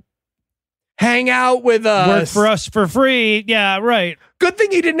 but you'll hang out with us. Work for us for free. Yeah, right. Good thing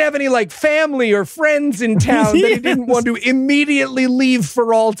he didn't have any like family or friends in town that he didn't want to immediately leave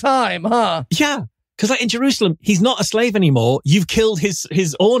for all time, huh? Yeah. Because like in Jerusalem, he's not a slave anymore. You've killed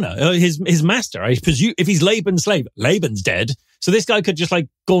his owner, his master. I presume if he's Laban's slave, Laban's dead. So this guy could just like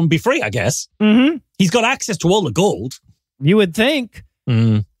go and be free, I guess. Mm-hmm. He's got access to all the gold. You would think.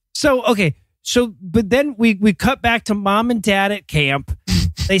 Mm. So, okay. So, but then we cut back to mom and dad at camp.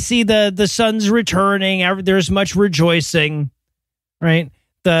 They see the sons returning. There's much rejoicing, right?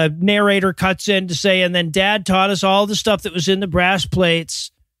 The narrator cuts in to say, and then dad taught us all the stuff that was in the brass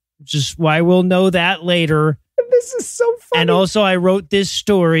plates, which is why we'll know that later. This is so funny. And also I wrote this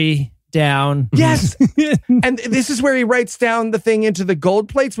story down. Yes. And this is where he writes down the thing into the gold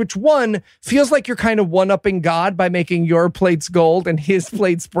plates, which one feels like you're kind of one-upping God by making your plates gold and his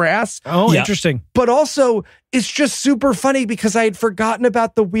plates brass. Oh, yeah. Interesting. But also, it's just super funny because I had forgotten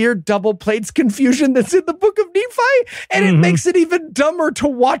about the weird double plates confusion that's in the Book of Nephi. And it makes it even dumber to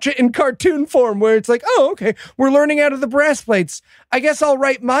watch it in cartoon form where it's like, oh, okay, we're learning out of the brass plates. I guess I'll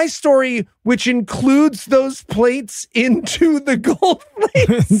write my story, which includes those plates into the gold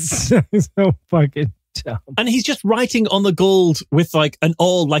plates. So fucking dumb. And he's just writing on the gold with like an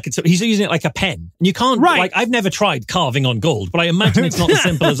awl, like he's using it like a pen. And you can't, like, I've never tried carving on gold, but I imagine it's not as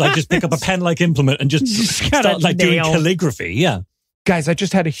simple as I just pick up a pen-like implement and just start like doing calligraphy. Yeah. Guys, I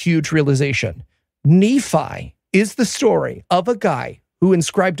just had a huge realization. Nephi is the story of a guy who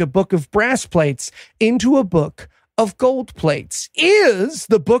inscribed a book of brass plates into a book of gold plates. Is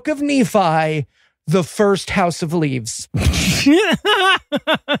the Book of Nephi the first House of Leaves?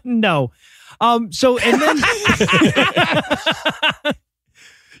 No. So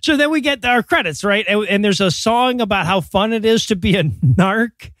then we get our credits, right? And there's a song about how fun it is to be a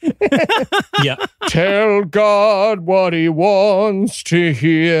narc. Yeah. Tell God what he wants to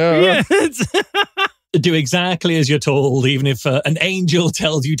hear. Yeah, do exactly as you're told, even if an angel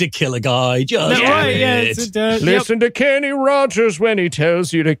tells you to kill a guy. Just do it. Listen to Kenny Rogers when he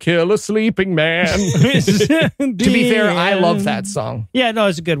tells you to kill a sleeping man. To be fair, I love that song. Yeah, no,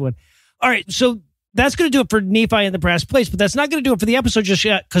 it's a good one. All right, so that's going to do it for Nephi and the brass plates, but that's not going to do it for the episode just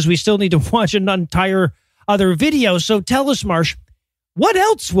yet because we still need to watch an entire other video. So tell us, Marsh, what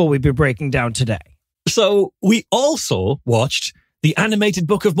else will we be breaking down today? So we also watched the animated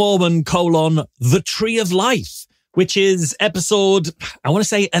Book of Mormon, The Tree of Life, which is episode, I want to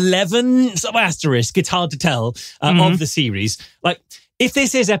say 11, some asterisk, it's hard to tell, of the series. Like, if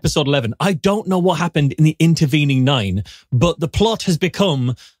this is episode 11, I don't know what happened in the intervening 9, but the plot has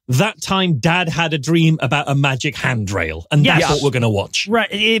become that time Dad had a dream about a magic handrail, and that's what we're going to watch. Right.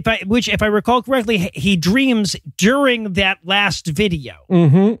 If I recall correctly, he dreams during that last video.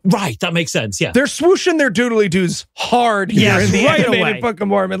 Right. That makes sense. Yeah. They're swooshing their doodly-doos hard here in the animated Book of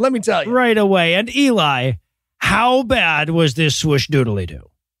Mormon. Let me tell you. Right away. And Eli, how bad was this swoosh doodly-doo?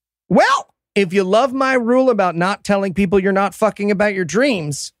 Well, if you love my rule about not telling people you're not fucking about your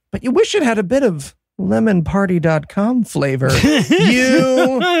dreams, but you wish it had a bit of lemonparty.com flavor,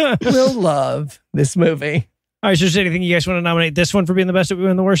 you will love this movie. All right, so is there anything you guys want to nominate this one for being the best at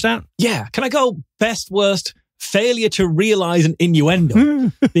and the worst at? Yeah. Can I go best, worst? Failure to realize an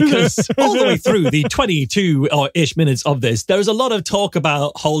innuendo, because all the way through the 22-ish minutes of this, there's a lot of talk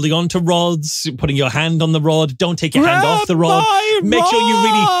about holding on to rods, putting your hand on the rod, don't take your hand off the rod. Make sure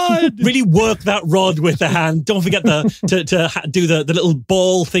you really work that rod with the hand. Don't forget to do the little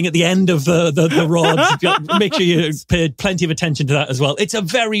ball thing at the end of the rod. Make sure you pay plenty of attention to that as well. It's a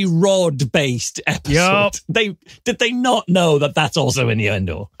very rod-based episode. Yep. Did they not know that that's also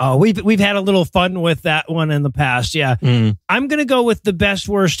innuendo? Oh, we've had a little fun with that one in the past, yeah. I'm gonna go with the best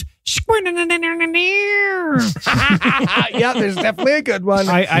worst. Yeah, there's definitely a good one.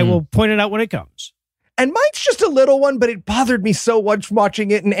 I will point it out when it comes. And mine's just a little one, but it bothered me so much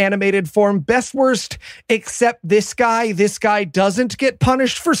watching it in animated form. Best worst, except this guy. This guy doesn't get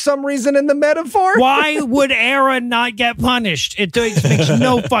punished for some reason in the metaphor. Why would Aaron not get punished? It makes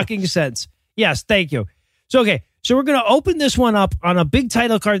no fucking sense. Yes, thank you. So we're going to open this one up on a big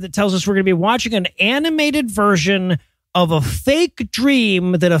title card that tells us we're going to be watching an animated version of a fake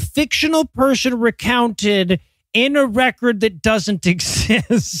dream that a fictional person recounted in a record that doesn't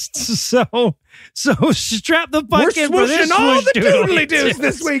exist. So strap the fuck in for this. We're all the doodly-doos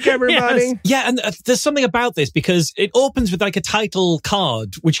this week, everybody. Yes. Yeah, and there's something about this because it opens with like a title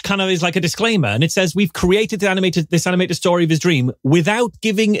card, which kind of is like a disclaimer, and it says we've created this animated story of his dream without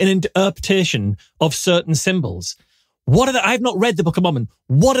giving an interpretation of certain symbols. I've not read the Book of Mormon.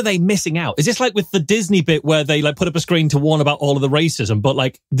 What are they missing out? Is this like with the Disney bit where they like put up a screen to warn about all of the racism, but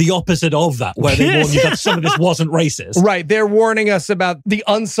like the opposite of that, where they warn you that some of this wasn't racist? Right. They're warning us about the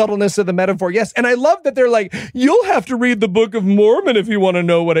unsubtleness of the metaphor. Yes. And I love that they're like, you'll have to read the Book of Mormon if you want to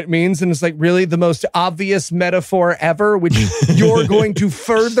know what it means. And it's like, really the most obvious metaphor ever, which you're going to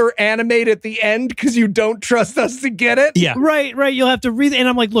further animate at the end because you don't trust us to get it. Yeah. Right. You'll have to read it. And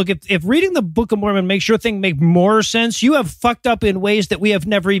I'm like, look, if reading the Book of Mormon makes your thing make more sense, you have fucked up in ways that we have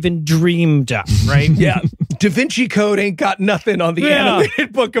never even dreamed of, right? Yeah. Da Vinci Code ain't got nothing on the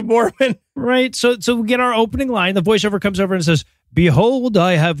animated Book of Mormon. Right. So we get our opening line. The voiceover comes over and says, "Behold,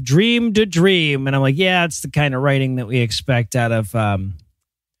 I have dreamed a dream." And I'm like, yeah, it's the kind of writing that we expect out of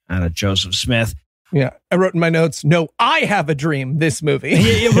Joseph Smith. Yeah. I wrote in my notes, no, I have a dream, this movie.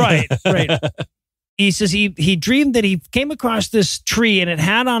 Yeah, right. He says he dreamed that he came across this tree and it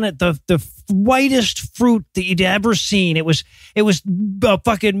had on it the whitest fruit that you'd ever seen. It was a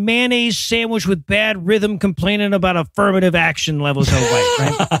fucking mayonnaise sandwich with bad rhythm complaining about affirmative action levels of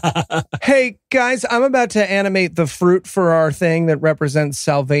white, right? Hey, guys, I'm about to animate the fruit for our thing that represents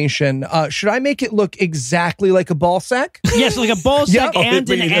salvation. Should I make it look exactly like a ball sack? Yes, like a ball sack and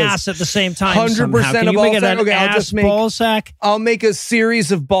an ass at the same time. 100% a ball sack. Okay, I'll just make ball sack. I'll make a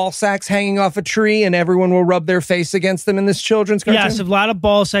series of ball sacks hanging off a tree, and everyone will rub their face against them in this children's cartoon. Yes, a lot of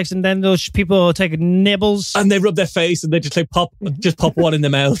ball sacks, and then those people will take nibbles. And they rub their face and they just like pop one in the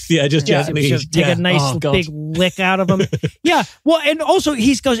mouth. Yeah, just gently. Just take a nice big lick out of them. Yeah. Well, and also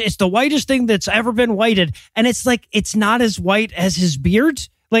he goes, it's the whitest thing that's ever been whited. And it's like, it's not as white as his beard.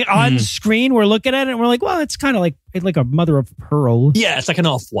 Like on screen, we're looking at it and we're like, well, it's kind of like a mother of pearl. Yeah, it's like an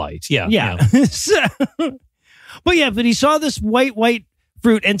off-white. Yeah. But he saw this white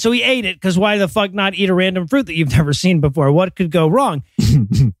fruit, and so he ate it, because why the fuck not eat a random fruit that you've never seen before? What could go wrong?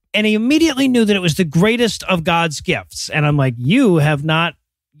 And he immediately knew that it was the greatest of God's gifts. And I'm like, you have not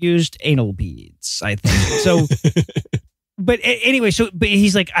used anal beads, I think. So, but anyway, but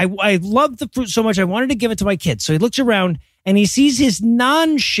he's like, I love the fruit so much, I wanted to give it to my kids. So he looks around and he sees his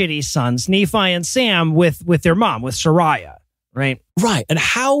non-shitty sons, Nephi and Sam, with their mom, with Sariah. Right. And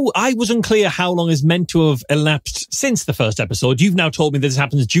I was unclear how long is meant to have elapsed since the first episode. You've now told me that this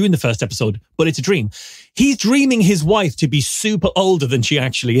happens during the first episode, but it's a dream. He's dreaming his wife to be super older than she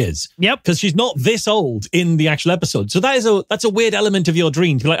actually is. Yep. Because she's not this old in the actual episode. So that's a weird element of your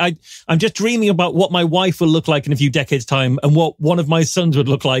dream. To be like, I'm just dreaming about what my wife will look like in a few decades' time and what one of my sons would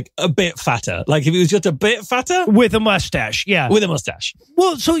look like a bit fatter. Like if he was just a bit fatter. With a mustache. Yeah. With a mustache.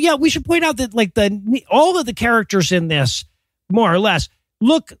 Well, so yeah, we should point out that like all of the characters in this, more or less,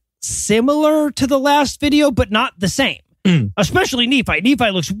 look similar to the last video, but not the same. Especially Nephi.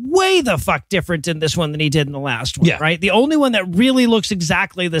 Nephi looks way the fuck different in this one than he did in the last one, right? The only one that really looks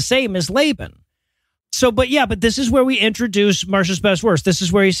exactly the same is Laban. So, but this is where we introduce Marsh's best worst. This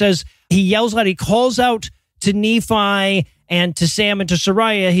is where he says, he yells out, he calls out to Nephi and to Sam and to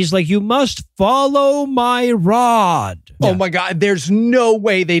Sariah. He's like, you must follow my rod. Oh my God, there's no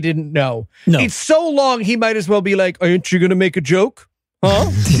way they didn't know. No. It's so long, he might as well be like, aren't you going to make a joke? Huh?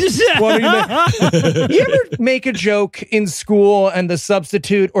 What are you ever make a joke in school and the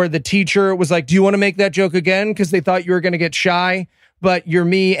substitute or the teacher was like, do you want to make that joke again? Because they thought you were going to get shy. but you're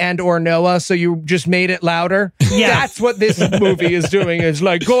me and or Noah, so you just made it louder. Yeah. That's what this movie is doing. It's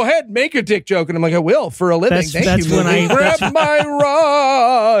like, go ahead, make a dick joke. And I'm like, I will for a living. Thank you. When grab my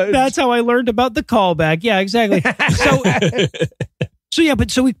rod. That's how I learned about the callback. Yeah, exactly.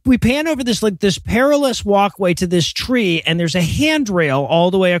 So we pan over this perilous walkway to this tree, and there's a handrail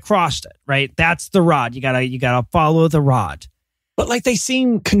all the way across it, right? That's the rod. You gotta follow the rod. But like they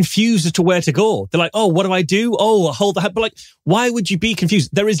seem confused as to where to go. They're like, oh, what do I do? Oh, I'll hold the head. But like, why would you be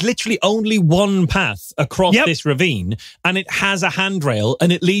confused? There is literally only one path across this ravine, and it has a handrail,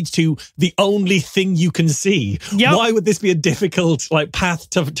 and it leads to the only thing you can see. Yep. Why would this be a difficult path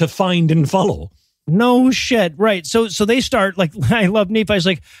to find and follow? No shit. Right. So they start I love Nephi's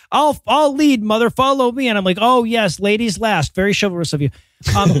like, I'll lead, mother, follow me. And I'm like, oh yes, ladies last. Very chivalrous of you.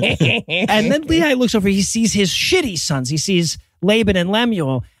 And then Lehi looks over, he sees his shitty sons. He sees Laban and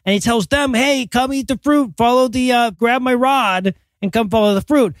Lemuel, and he tells them, hey, come eat the fruit, follow the, grab my rod and come follow the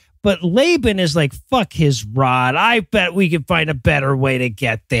fruit. But Laban is like, fuck his rod. I bet we can find a better way to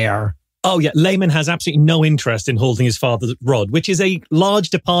get there. Oh, yeah. Laban has absolutely no interest in holding his father's rod, which is a large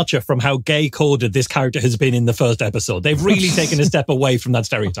departure from how gay-coded this character has been in the first episode. They've really taken a step away from that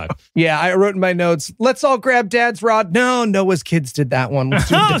stereotype. Yeah, I wrote in my notes, let's all grab Dad's rod. No, Noah's kids did that one. Let's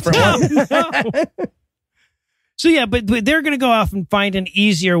do a different one. So, yeah, but they're going to go off and find an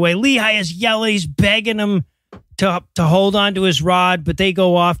easier way. Lehi is yelling. He's begging him to hold on to his rod, but they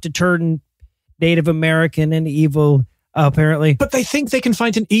go off to turn Native American and evil, apparently. But they think they can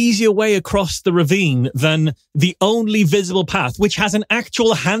find an easier way across the ravine than the only visible path, which has an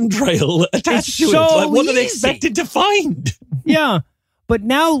actual handrail attached to it. Like, what are they expected to find? Yeah. But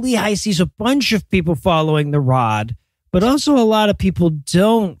now Lehi sees a bunch of people following the rod, but also a lot of people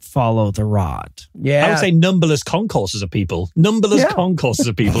don't follow the rod. Yeah. I would say numberless concourses of people. Concourses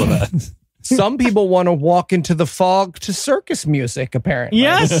of people are there. Some people want to walk into the fog to circus music, apparently.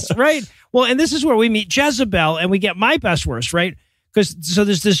 Yes, right. Well, and this is where we meet Jezebel, and we get my best worst, right? So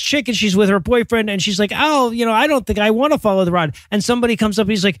there's this chick, and she's with her boyfriend, and she's like, oh, I don't think I want to follow the rod. And somebody comes up,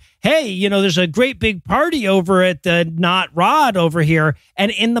 and he's like, hey, there's a great big party over at the Not Rod over here. And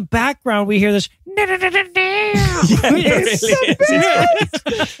in the background, we hear this.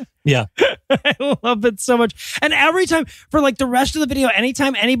 Yeah. I love it so much. And every time, for the rest of the video,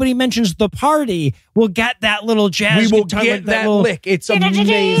 anytime anybody mentions the party, we'll get that little jazz. We will get that lick. It's amazing.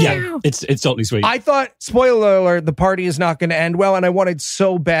 Yeah, it's totally sweet. I thought, spoiler alert, the party is not going to end well, and I wanted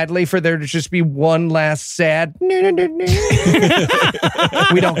so badly for there to just be one last sad. We don't get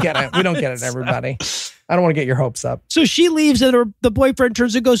it. We don't get it, everybody. I don't want to get your hopes up. So she leaves, and the boyfriend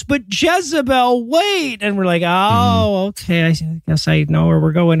turns and goes, but Jezebel, wait. And we're like, oh, okay. I guess I know where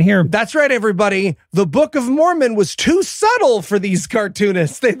we're going here. That's right, everybody. The Book of Mormon was too subtle for these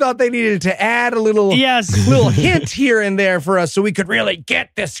cartoonists. They thought they needed to add a little hint here and there for us so we could really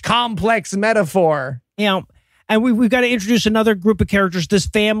get this complex metaphor. And we've got to introduce another group of characters. This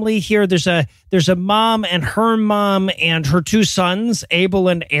family here, there's a mom and her two sons, Abel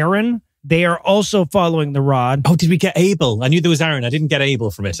and Aaron. They are also following the rod. Oh, did we get Abel? I knew there was Aaron. I didn't get Abel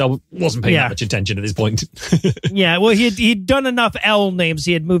from it. So I wasn't paying that much attention at this point. Yeah, well, he'd done enough L names.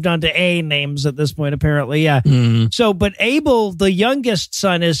 He had moved on to A names at this point, apparently. Yeah. So, but Abel, the youngest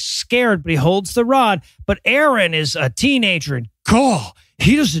son, is scared, but he holds the rod. But Aaron is a teenager, and God,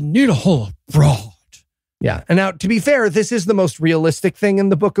 he doesn't need a whole rod. Yeah. And now, to be fair, this is the most realistic thing in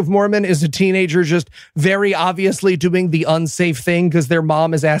the Book of Mormon, is a teenager just very obviously doing the unsafe thing because their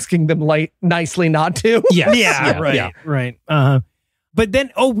mom is asking them nicely not to. Yes. Yeah, right. Yeah. Right. But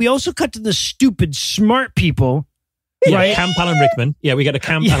then, we also cut to the stupid smart people. Yeah, right? Camp Alan Rickman. Yeah, we got a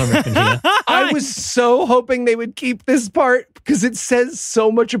Camp Alan Rickman here. I was so hoping they would keep this part because it says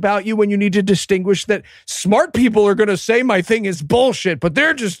so much about you when you need to distinguish that smart people are going to say my thing is bullshit, but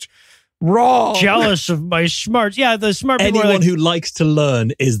they're just wrong. Jealous of my smarts. Yeah, the smart people. Anyone who likes to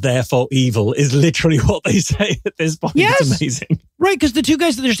learn is therefore evil is literally what they say at this point. Yes. It's amazing. Right, because the two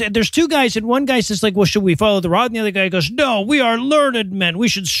guys, there's two guys, and one guy says well, should we follow the rod? And the other guy goes, no, we are learned men. We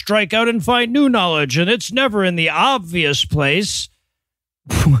should strike out and find new knowledge, and it's never in the obvious place.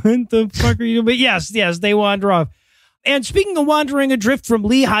 What the fuck are you doing? But yes, they wander off. And speaking of wandering adrift from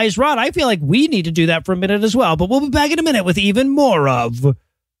Lehi's rod, I feel like we need to do that for a minute as well. But we'll be back in a minute with even more of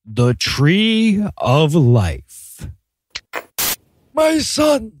The Tree of Life. My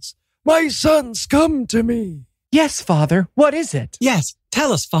sons, come to me. Yes, Father. What is it? Yes,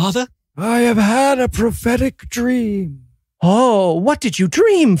 tell us, Father. I have had a prophetic dream. Oh, what did you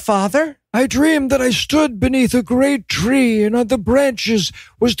dream, Father? I dreamed that I stood beneath a great tree, and on the branches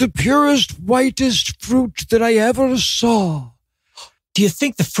was the purest, whitest fruit that I ever saw. Do you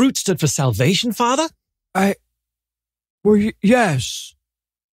think the fruit stood for salvation, Father? Well, yes.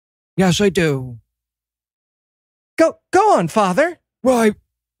 Yes, I do. Go on, Father. Well, I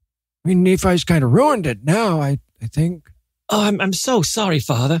mean, Nephi's kind of ruined it now, I think. Oh, I'm so sorry,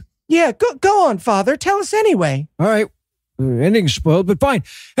 Father. Yeah, go on, Father. Tell us anyway. All right. The ending's spoiled, but fine.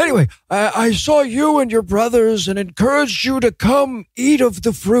 Anyway, I saw you and your brothers and encouraged you to come eat of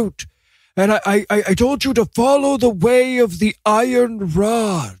the fruit. And I told you to follow the way of the iron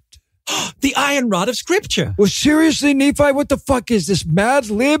rod. The iron rod of Scripture. Well, seriously, Nephi, what the fuck is this, Mad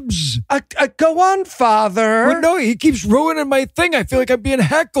Libs? Go on, Father. Well, no, he keeps ruining my thing. I feel like I'm being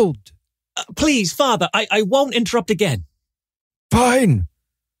heckled. Please, Father, I won't interrupt again. Fine,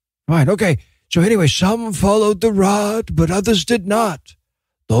 okay. So anyway, some followed the rod, but others did not.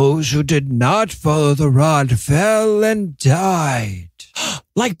 Those who did not follow the rod fell and died.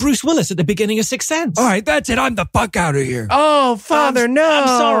 Like Bruce Willis at the beginning of Sixth Sense. All right, that's it. I'm the fuck out of here. Oh, Father, no. I'm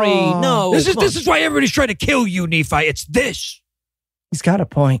sorry. No. This is why everybody's trying to kill you, Nephi. It's this. He's got a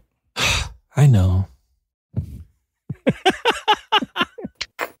point. I know.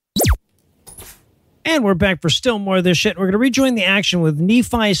 And we're back for still more of this shit. We're going to rejoin the action with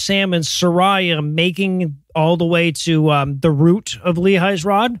Nephi, Sam, and Sariah making all the way to the root of Lehi's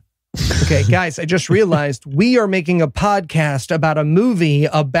rod. Okay, guys, I just realized we are making a podcast about a movie,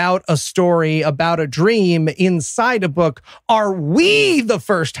 about a story, about a dream inside a book. Are we the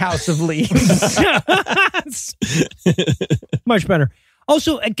first House of Leaves? Much better.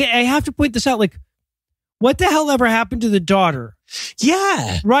 Also, I have to point this out. Like, what the hell ever happened to the daughter?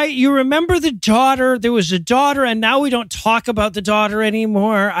 Yeah. Right? You remember the daughter? There was a daughter, and now we don't talk about the daughter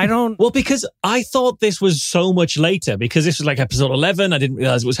anymore. I don't... Well, because I thought this was so much later, because this was like episode 11. I didn't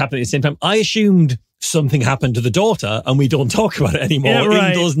realize it was happening at the same time. I assumed something happened to the daughter, and we don't talk about it anymore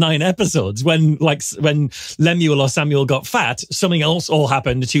in those 9 episodes. When Lemuel or Samuel got fat, something else all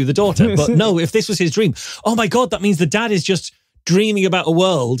happened to the daughter. But no, if this was his dream, oh my God, that means the dad is just dreaming about a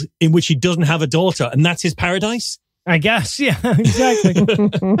world in which he doesn't have a daughter, and that's his paradise. I guess, yeah, exactly.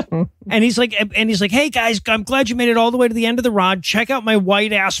 and he's like, hey guys, I'm glad you made it all the way to the end of the rod. Check out my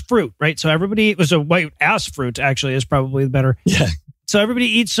white ass fruit, right? So everybody, it was a white ass fruit, actually, is probably the better. Yeah. So everybody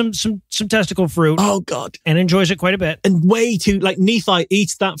eats some testicle fruit. Oh God, and enjoys it quite a bit. And way too, like Nephi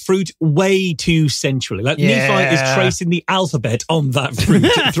eats that fruit way too sensually. Like Nephi is tracing the alphabet on that fruit.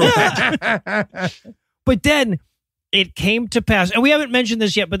 But then it came to pass, and we haven't mentioned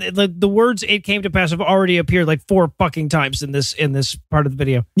this yet, but the words "it came to pass" have already appeared like 4 fucking times in this part of the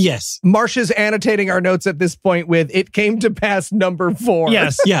video. Yes. Marsh is annotating our notes at this point with "it came to pass" number 4.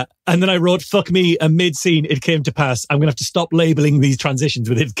 Yes. Yeah. And then I wrote "fuck me" a mid-scene, "it came to pass." I'm going to have to stop labeling these transitions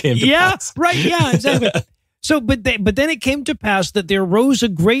with "it came to pass." Yeah, right. Yeah, exactly. So, but then it came to pass that there rose a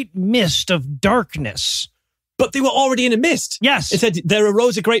great mist of darkness. But they were already in a mist. Yes. It said, there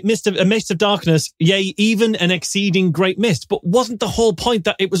arose a mist of darkness, yea, even an exceeding great mist. But wasn't the whole point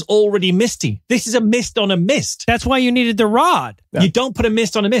that it was already misty? This is a mist on a mist. That's why you needed the rod. Yeah. You don't put a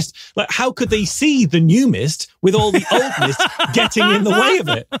mist on a mist. Like, how could they see the new mist with all the old mist getting in the way of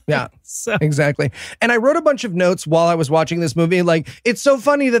it? Yeah, exactly. And I wrote a bunch of notes while I was watching this movie. Like, it's so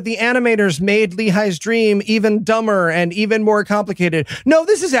funny that the animators made Lehi's dream even dumber and even more complicated. No,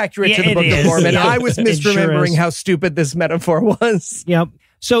 this is accurate to the Book of Mormon. Yeah. I was misremembering how stupid this metaphor was. Yep.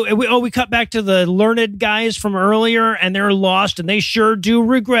 So we cut back to the learned guys from earlier, and they're lost, and they sure do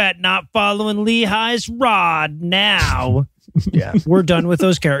regret not following Lehi's rod now. Yeah. We're done with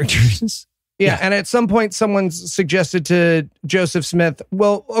those characters. Yeah, and at some point, someone suggested to Joseph Smith,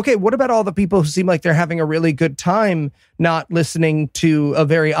 well, okay, what about all the people who seem like they're having a really good time not listening to a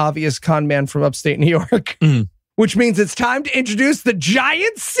very obvious con man from upstate New York? Mm. Which means it's time to introduce the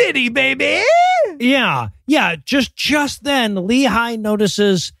giant city, baby! Yeah. Just then, Lehi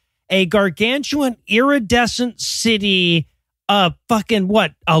notices a gargantuan, iridescent city, a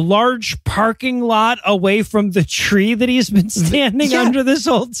large parking lot away from the tree that he's been standing under this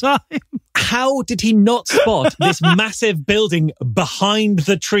whole time. How did he not spot this massive building behind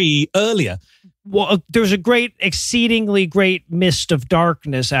the tree earlier? Well, there's a exceedingly great mist of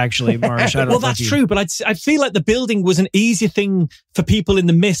darkness, actually, Marsh. Well, that's true, but I feel like the building was an easier thing for people in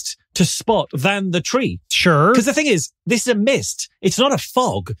the mist to spot than the tree. Sure. Because the thing is, this is a mist. It's not a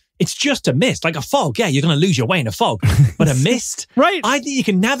fog. It's just a mist. Like a fog, yeah, you're going to lose your way in a fog. But a mist? Right. I think you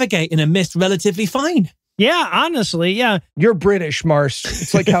can navigate in a mist relatively fine. Yeah, honestly, yeah. You're British, Marsh.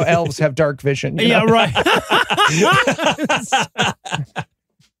 It's like how elves have dark vision. You know? Right.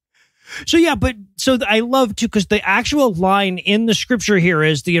 So I love to, because the actual line in the scripture here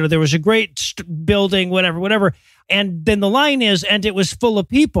is, there was a great building, whatever, and then the line is, and it was full of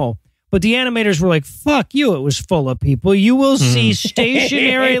people. But the animators were like, fuck you, it was full of people. You will see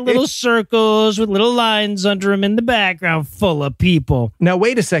stationary little circles with little lines under them in the background full of people. Now,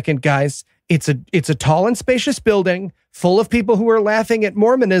 wait a second, guys. It's a tall and spacious building full of people who are laughing at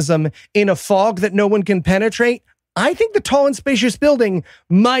Mormonism in a fog that no one can penetrate. I think the tall and spacious building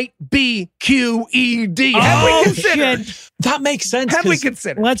might be QED. Have we considered? Shit. That makes sense. Have we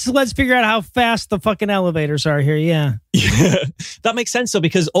considered? Let's figure out how fast the fucking elevators are here. Yeah. That makes sense, though,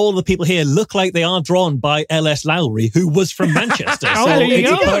 because all the people here look like they are drawn by L.S. Lowry, who was from Manchester. Oh, there you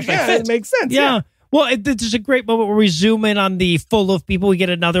go. It makes sense. Yeah. Well, there's a great moment where we zoom in on the full of people. We get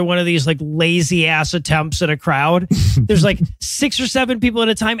another one of these like lazy ass attempts at a crowd. There's like 6 or 7 people at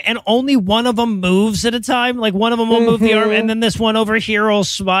a time, and only one of them moves at a time. Like one of them will move the arm, and then this one over here will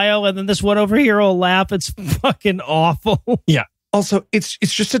smile, and then this one over here will laugh. It's fucking awful. Yeah. Also, it's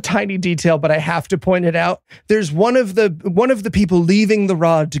just a tiny detail, but I have to point it out. There's one of the people leaving the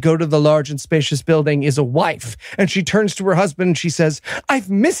rod to go to the large and spacious building is a wife, and she turns to her husband and she says, "I've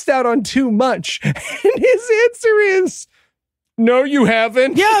missed out on too much." And his answer is, "No, you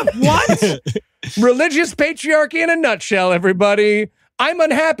haven't." Yeah, what? Religious patriarchy in a nutshell, everybody. I'm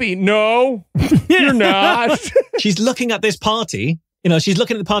unhappy. No, you're not. She's looking at this party. You know, she's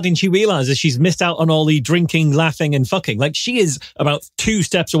looking at the party and she realizes she's missed out on all the drinking, laughing, and fucking. Like, she is about 2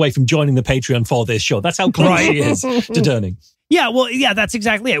 steps away from joining the Patreon for this show. That's how close she is to turning. Yeah, well, yeah, that's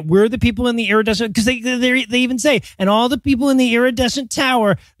exactly it. We're the people in the iridescent, because they even say, and all the people in the iridescent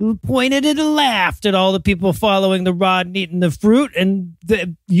tower pointed and laughed at all the people following the rod and eating the fruit, and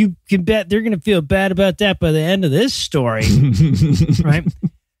you can bet they're going to feel bad about that by the end of this story, right?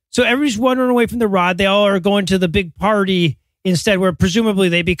 So everybody's wandering away from the rod. They all are going to the big party instead, where presumably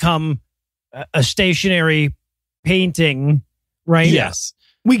they become a stationary painting, right? Yes.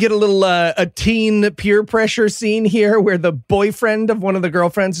 We get a little a teen peer pressure scene here where the boyfriend of one of the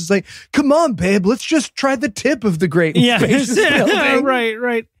girlfriends is like, "Come on, babe, let's just try the tip of the great and spacious building."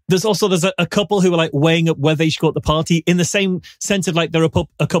 Right. There's a couple who are like weighing up whether they should go at the party, in the same sense of like they're a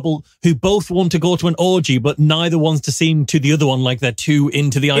couple who both want to go to an orgy, but neither wants to seem to the other one like they're too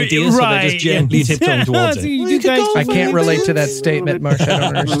into the idea, so they're just gently tiptoeing towards it. I can't relate to that statement, Marsh. I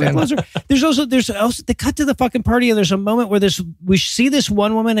don't understand. There's also they cut to the fucking party, and there's a moment where we see this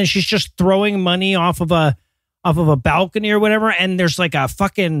one woman and she's just throwing money off of a balcony or whatever, and there's like a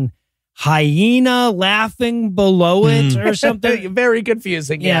fucking hyena laughing below it or something. Very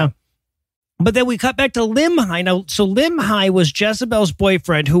confusing. Yeah. But then we cut back to Limhi. Now, so Limhi was Jezebel's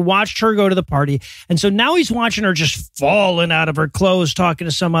boyfriend who watched her go to the party. And so now he's watching her just falling out of her clothes talking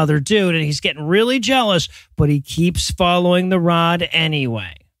to some other dude. And he's getting really jealous, but he keeps following the rod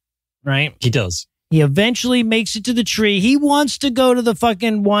anyway. Right? He does. He eventually makes it to the tree. He wants to go to the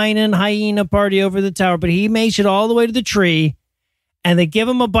fucking whining hyena party over the tower, but he makes it all the way to the tree. And they give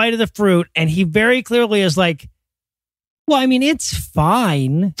him a bite of the fruit, and he very clearly is like, well, I mean, it's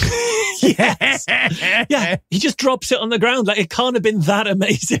fine. Yes. Yeah, he just drops it on the ground. Like, it can't have been that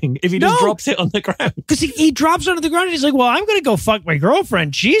amazing if he just drops it on the ground. Because he drops it on the ground, and he's like, well, I'm going to go fuck my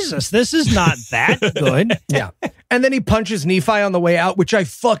girlfriend. Jesus, this is not that good. Yeah. And then he punches Nephi on the way out, which I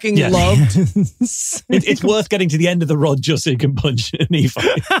fucking loved. It's worth getting to the end of the rod just so you can punch Nephi.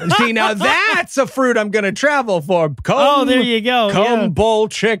 See, now that's a fruit I'm going to travel for. There you go. Come, bull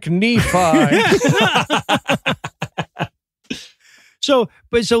chick Nephi. So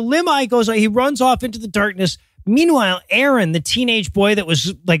Limhi goes, he runs off into the darkness. Meanwhile, Aaron, the teenage boy that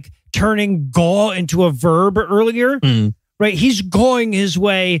was like turning gaw into a verb earlier, right? He's going his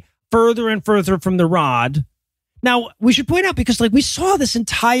way further and further from the rod. Now, we should point out, because like we saw this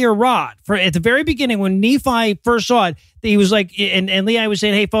entire rod at the very beginning when Nephi first saw it, he was like, and Lehi was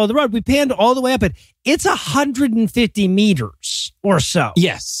saying, hey, follow the rod. We panned all the way up it. It's 150 meters or so.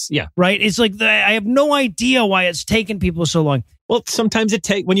 Yes. Yeah. Right. It's like, I have no idea why it's taken people so long. Well, sometimes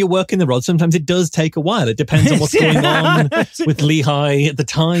when you're working the rod, sometimes it does take a while. It depends on what's going on with Lehi at the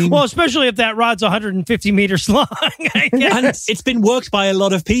time. Well, especially if that rod's 150 meters long, I guess. And it's been worked by a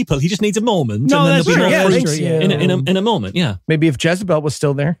lot of people. He just needs a moment. No, and then that's there'll be true. more fruit in a moment. Yeah. Maybe if Jezebel was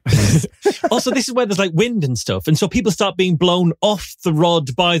still there. Also, this is where there's like wind and stuff. And so people start being blown off the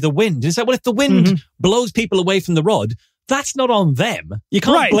rod by the wind. It's like, well, if the wind blows people away from the rod, that's not on them. You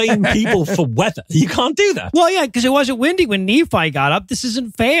can't blame people for weather. You can't do that. Well, yeah, because it wasn't windy when Nephi got up. This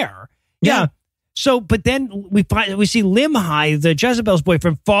isn't fair. Yeah. So, but then we see Limhi, the Jezebel's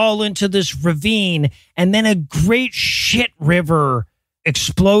boyfriend, fall into this ravine, and then a great shit river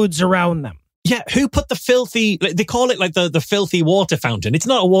explodes around them. Yeah, who put the filthy, they call it like the filthy water fountain. It's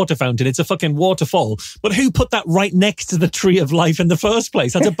not a water fountain, it's a fucking waterfall. But who put that right next to the tree of life in the first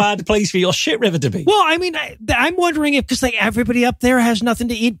place? That's a bad place for your shit river to be. Well, I mean, I'm wondering if, because like everybody up there has nothing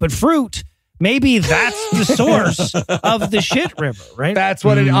to eat but fruit, maybe that's the source of the shit river, right? That's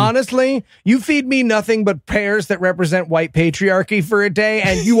what it, honestly, you feed me nothing but pears that represent white patriarchy for a day,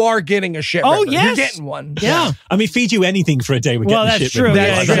 and you are getting a shit river. Oh, yes. You're getting one. Yeah. I mean, feed you anything for a day, we're getting that's shit true.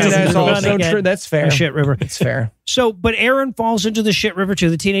 river. That's also true. That's fair. A shit river. It's fair. So, but Aaron falls into the shit river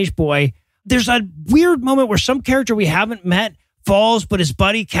too, the teenage boy. There's a weird moment where some character we haven't met falls, but his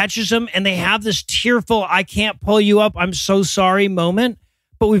buddy catches him, and they have this tearful, I can't pull you up, I'm so sorry moment.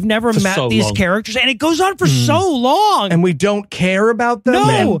 But we've never met these characters, and it goes on for so long. And we don't care about them.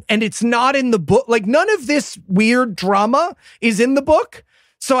 No. And it's not in the book. Like, none of this weird drama is in the book.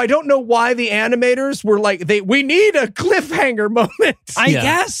 So I don't know why the animators were like, we need a cliffhanger moment. I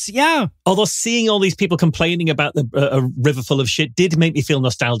guess, yeah. Although seeing all these people complaining about a river full of shit did make me feel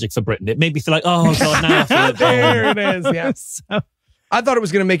nostalgic for Britain. It made me feel like, oh, God, now I feel it. There it is, yes. So, I thought it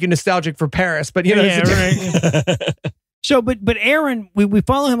was going to make you nostalgic for Paris, but, you know. right. So, but Aaron, we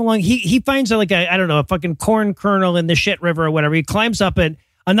follow him along. He finds a fucking corn kernel in the shit river or whatever. He climbs up it.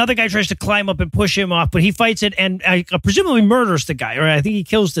 Another guy tries to climb up and push him off, but he fights it and presumably murders the guy. Or I think he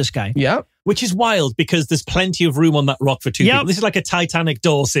kills this guy. Yeah. Which is wild because there's plenty of room on that rock for two people. This is like a Titanic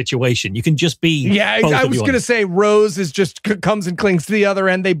door situation. You can just be. Yeah, I was going to say Rose is just comes and clings to the other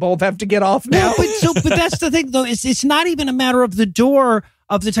end. They both have to get off now. No, but that's the thing though. It's not even a matter of the door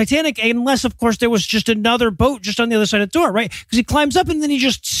of the Titanic, unless, of course, there was just another boat just on the other side of the door, right? Because he climbs up and then he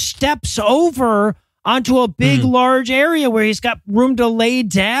just steps over onto a big, large area where he's got room to lay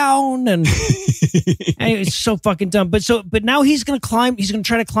down, and it's so fucking dumb. But now he's gonna climb. He's gonna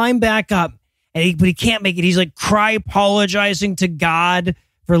try to climb back up, but he can't make it. He's like apologizing to God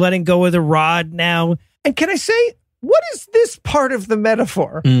for letting go of the rod now. And can I say, what is this part of the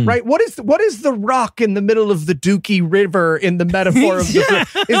metaphor, right? What is the rock in the middle of the Dookie River in the metaphor of the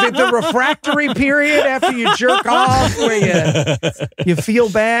Is it the refractory period after you jerk off where you feel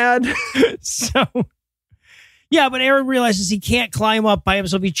bad? So, yeah, but Aaron realizes he can't climb up by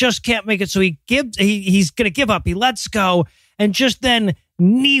himself. He just can't make it. So he's going to give up. He lets go. And just then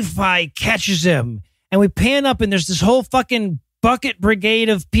Nephi catches him. And we pan up and there's this whole fucking bucket brigade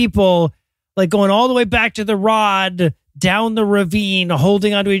of people like going all the way back to the rod, down the ravine,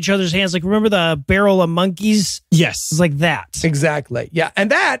 holding onto each other's hands. Like, remember the barrel of monkeys? Yes. It's like that. Exactly. Yeah. And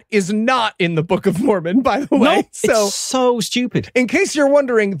that is not in the Book of Mormon, by the way. No, it's so stupid. In case you're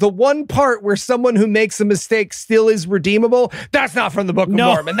wondering, the one part where someone who makes a mistake still is redeemable, that's not from the Book of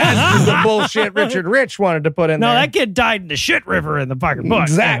Mormon. That's the bullshit Richard Rich wanted to put in there. No, that kid died in the shit river in the fucking book.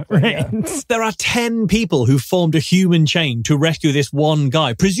 Exactly. Yeah, right. Yeah. There are 10 people who formed a human chain to rescue this one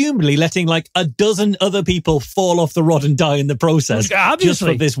guy, presumably letting like a dozen other people fall off the rod and die in the process. Obviously. Just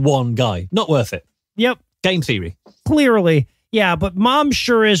for this one guy. Not worth it. Yep. Game theory. Clearly. Yeah, but Mom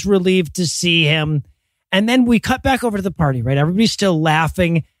sure is relieved to see him. And then we cut back over to the party, right? Everybody's still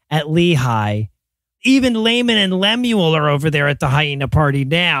laughing at Lehi. Even Layman and Lemuel are over there at the hyena party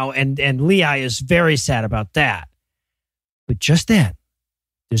now, and Lehi is very sad about that. But just then,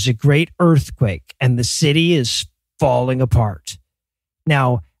 there's a great earthquake, and the city is falling apart.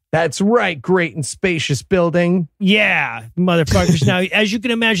 Now, that's right, great and spacious building. Yeah, motherfuckers. Now, as you can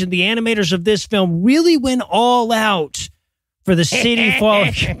imagine, the animators of this film really went all out for the city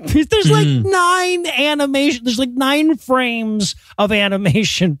falling. There's like 9 animation. There's like 9 frames of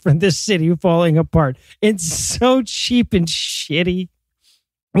animation for this city falling apart. It's so cheap and shitty.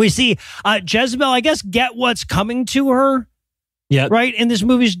 We see Jezebel, I guess, get what's coming to her. Yeah. Right? In this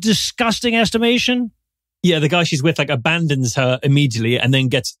movie's disgusting estimation. Yeah, the guy she's with like abandons her immediately and then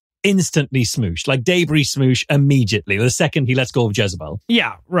gets instantly smooshed. Like debris smoosh immediately. The second he lets go of Jezebel.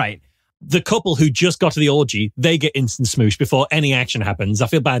 Yeah, right. The couple who just got to the orgy, they get instant smoosh before any action happens. I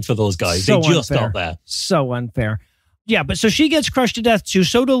feel bad for those guys. So they just unfair. got there. So unfair. Yeah, but so she gets crushed to death too.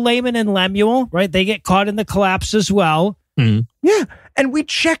 So do Layman and Lemuel, right? They get caught in the collapse as well. Mm. Yeah, and we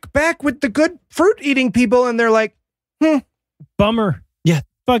check back with the good fruit-eating people, and they're like, Bummer. Yeah.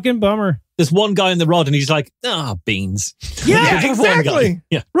 Fucking bummer. There's one guy in the rod and he's like, beans. Yeah, Just one exactly. guy.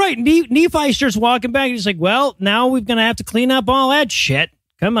 Yeah. Right. Nephi starts walking back. And he's like, well, now we're going to have to clean up all that shit.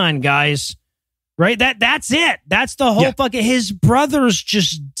 Come on, guys. Right? That's it. That's the whole fucking, his brothers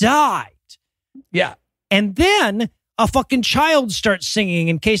just died. Yeah. And then a fucking child starts singing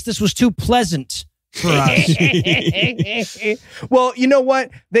in case this was too pleasant for us. Well, you know what?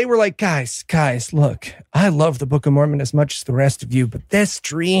 They were like, guys, look, I love the Book of Mormon as much as the rest of you, but this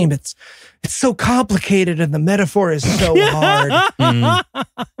dream, it's so complicated and the metaphor is so hard.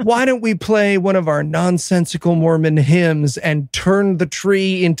 Why don't we play one of our nonsensical Mormon hymns and turn the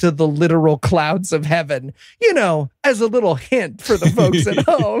tree into the literal clouds of heaven? You know, as a little hint for the folks at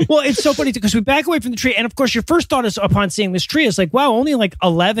home. Well, it's so funny because we back away from the tree. And of course, your first thought is upon seeing this tree is like, wow, only like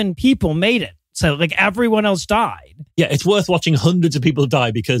 11 people made it. So like everyone else died. Yeah, it's worth watching hundreds of people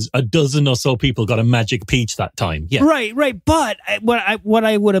die because a dozen or so people got a magic peach that time. Yeah, right. But what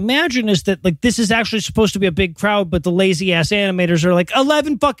I would imagine is that like this is actually supposed to be a big crowd, but the lazy ass animators are like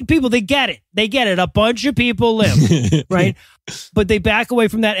 11 fucking people. They get it. A bunch of people live, right? But they back away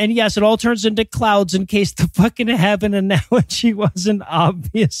from that, and yes, it all turns into clouds in case the fucking heaven analogy wasn't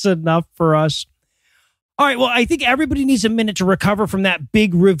obvious enough for us. All right, well, I think everybody needs a minute to recover from that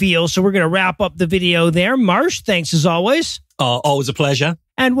big reveal, so we're going to wrap up the video there. Marsh, thanks as always. Always a pleasure.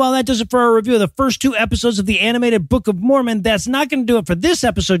 And while that does it for our review of the first 2 episodes of the animated Book of Mormon, that's not going to do it for this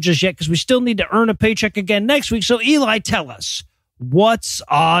episode just yet, because we still need to earn a paycheck again next week. So, Eli, tell us, what's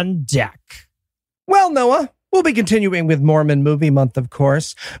on deck? Well, Noah, we'll be continuing with Mormon Movie Month, of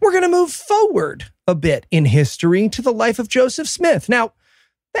course. We're going to move forward a bit in history to the life of Joseph Smith. Now,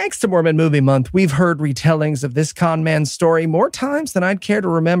 thanks to Mormon Movie Month, we've heard retellings of this con man's story more times than I'd care to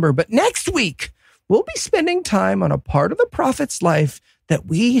remember. But next week, we'll be spending time on a part of the prophet's life that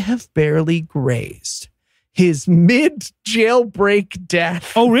we have barely grazed. His mid-jailbreak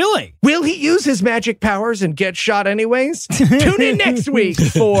death. Oh, really? Will he use his magic powers and get shot anyways? Tune in next week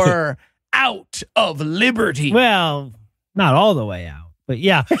for Out of Liberty. Well, not all the way out, but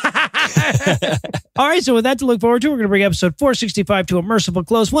yeah. All right, so with that to look forward to, we're going to bring episode 465 to a merciful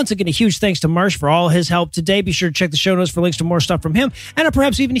close. Once again, a huge thanks to Marsh for all his help today. Be sure to check the show notes for links to more stuff from him. And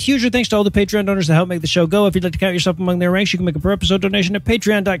perhaps even a huger thanks to all the Patreon donors that help make the show go. If you'd like to count yourself among their ranks, you can make a per episode donation at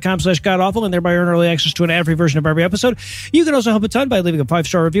patreon.com/godawful and thereby earn early access to an ad-free version of every episode. You can also help a ton by leaving a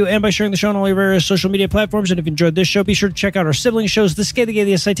 5-star review and by sharing the show on all your various social media platforms. And if you enjoyed this show, be sure to check out our sibling shows, The Scathing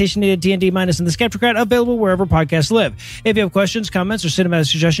Atheist, Citation Needed, D&D Minus, and The Skepticrat, available wherever podcasts live. If you have questions, comments, or cinematic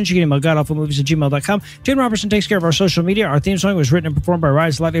suggestions, you can email GodAwfulMovies@gmail.com. Jane Robertson takes care of our social media. Our theme song was written and performed by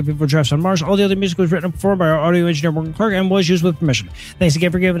Rise Lightning People Drafts on Marsh. All the other music was written and performed by our audio engineer Morgan Clark and was used with permission. Thanks again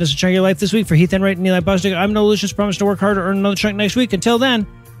for giving us a chunk of your life this week. For Heath Enright and Eli Bostic, I'm Noah Lucius. Promise to work hard to earn another chunk next week. Until then,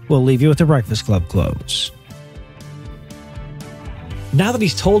 we'll leave you with the Breakfast Club close. Now that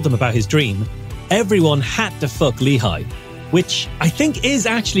he's told them about his dream, everyone had to fuck Lehi, which I think is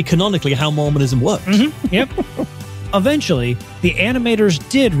actually canonically how Mormonism works. Mm-hmm. Yep. Eventually, the animators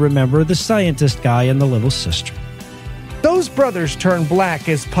did remember the scientist guy and the little sister. Those brothers turn black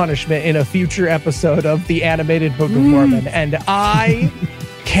as punishment in a future episode of the animated Book of Mormon, and I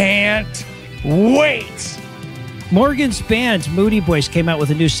can't wait. Morgan's band, Moody Boys, came out with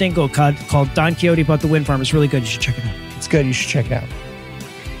a new single called Don Quixote Bought the Wind Farm. It's really good. You should check it out. It's good. You should check it out.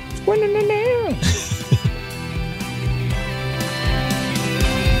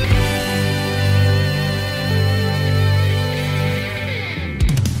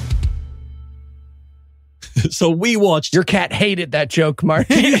 So we watched... Your cat hated that joke, Mark.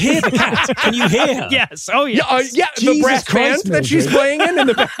 Can you hear the cat? Can you hear her? Yes. Oh, yes. Yeah, the brass band that she's playing in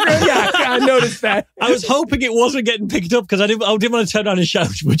the background. Yeah, I noticed that. I was hoping it wasn't getting picked up because I didn't want to turn around and shout,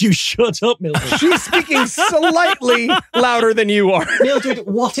 would you shut up, Mildred? She's speaking slightly louder than you are. Mildred,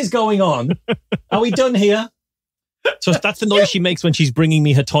 what is going on? Are we done here? So that's the noise she makes when she's bringing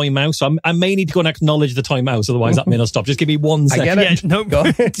me her toy mouse. So I may need to go and acknowledge the toy mouse. Otherwise, that may not stop. Just give me 1 second. I get it. Yeah, no, go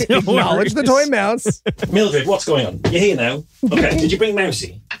ahead. Acknowledge the toy mouse. Mildred, what's going on? You're here now. Okay. Did you bring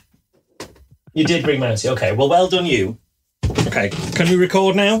Mousy? You did bring Mousy. Okay. Well done, you. Okay. Can we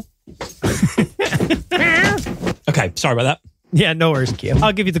record now? Okay. Sorry about that. Yeah, no worries.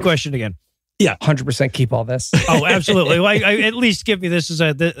 I'll give you the question again. Yeah, 100% keep all this. Oh, absolutely. Well, I at least give me this as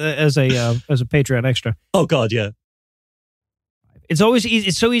a Patreon extra. Oh God, yeah. It's always easy.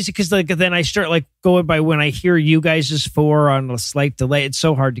 It's so easy because then I start going by when I hear you guys' 4 on a slight delay. It's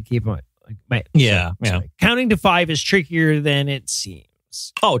so hard to keep on. Yeah. Counting to 5 is trickier than it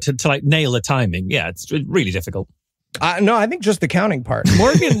seems. Oh, to nail the timing. Yeah, it's really difficult. No, I think just the counting part.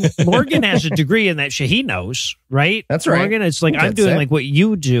 Morgan has a degree in that shit. He knows, right? That's right. Morgan, it's like I'm doing like what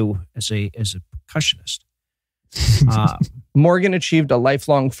you do as a percussionist. Morgan achieved a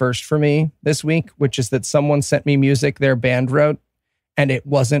lifelong first for me this week, which is that someone sent me music their band wrote, and it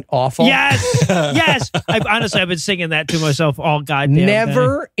wasn't awful. Yes, yes. I've been singing that to myself all goddamn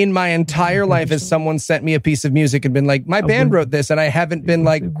Never day. in my entire life has someone sent me a piece of music and been like, my band wrote this, and I haven't been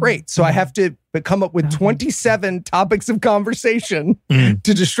like, great. So I have to come up with 27 topics of conversation to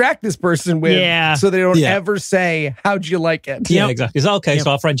distract this person with, so they don't ever say, how'd you like it? Yeah, exactly. It's okay,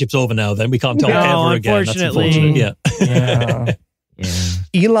 so our friendship's over now, then we can't talk ever again. That's unfortunate. Yeah.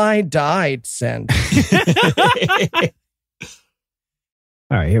 Eli died, sent.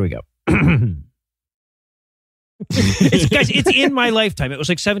 All right, here we go. It's in my lifetime. It was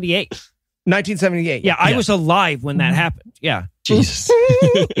like 78. 1978. Yeah, I was alive when that happened. Yeah. Jesus.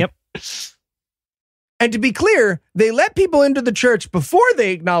 Yep. And to be clear, they let people into the church before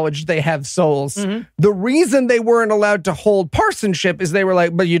they acknowledged they have souls. The reason they weren't allowed to hold parsonship is they were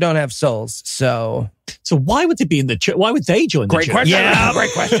like, but you don't have souls. So why would they be in the church? Why would they join the church? Question. Yeah,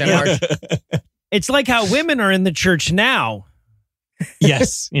 great question, Marsh. It's like how women are in the church now.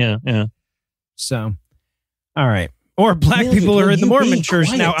 Yes. Yeah. So, all right. Or black Mildred, people are in the Mormon church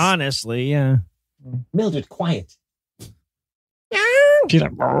quiet? now, honestly. Yeah. Mildred, quiet. She's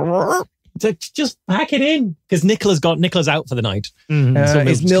like, just pack it in. Because Nicola's out for the night.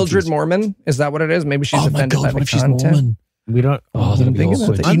 Is Mildred Mormon? Is that what it is? Maybe she's offended by the content. Mormon? We don't. Oh, that'd be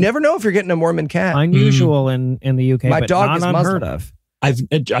awkward. You never know if you're getting a Mormon cat. Unusual in the UK. My but dog not is unheard Muslim. of.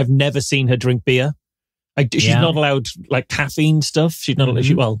 I've never seen her drink beer. She's not allowed like caffeine stuff. She's not.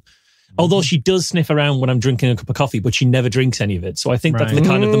 Although she does sniff around when I'm drinking a cup of coffee, but she never drinks any of it. So I think that's the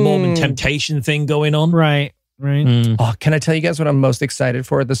kind of the Mormon temptation thing going on. Right. Oh, can I tell you guys what I'm most excited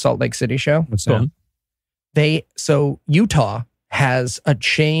for at the Salt Lake City show? What's that? So Utah has a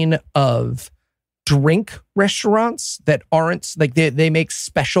chain of drink restaurants that aren't like they make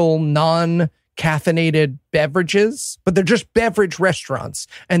special non-caffeinated beverages, but they're just beverage restaurants,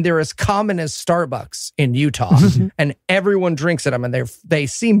 and they're as common as Starbucks in Utah, and everyone drinks at them, and they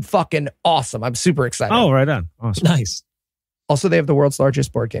seem fucking awesome. I'm super excited. Oh, right on. Awesome. Nice. Also, they have the world's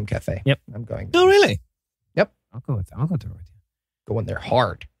largest board game cafe. Yep. I'm going. Oh, really? Yep. I'll go there with you. Going there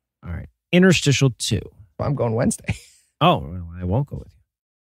hard. All right. Interstitial 2. I'm going Wednesday. Oh, well, I won't go with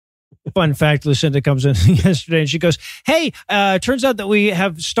you. Fun fact, Lucinda comes in yesterday and she goes, hey, turns out that we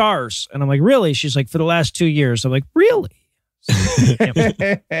have stars. And I'm like, really? She's like, for the last 2 years. I'm like, really? So,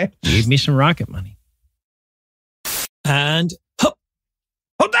 gave me some rocket money. And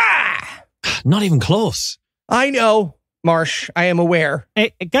not even close. I know, Marsh. I am aware.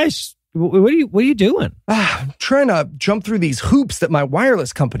 Hey, guys, what are you doing? I'm trying to jump through these hoops that my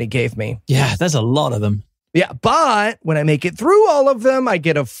wireless company gave me. Yeah, there's a lot of them. Yeah, but when I make it through all of them, I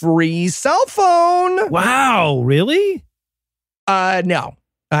get a free cell phone. Wow, really? No,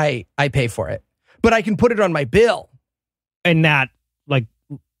 I pay for it, but I can put it on my bill. And that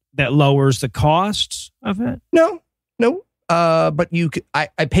lowers the costs of it? No. But I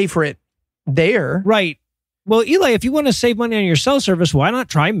pay for it there. Right. Well, Eli, if you want to save money on your cell service, why not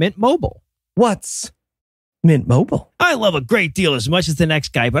try Mint Mobile? What's Mint Mobile? I love a great deal as much as the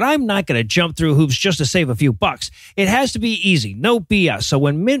next guy, but I'm not going to jump through hoops just to save a few bucks. It has to be easy, no BS. So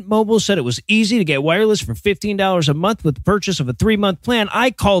when Mint Mobile said it was easy to get wireless for $15 a month with the purchase of a 3-month plan,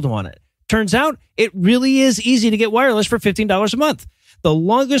 I called on it. Turns out it really is easy to get wireless for $15 a month. The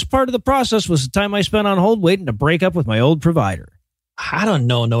longest part of the process was the time I spent on hold waiting to break up with my old provider. I don't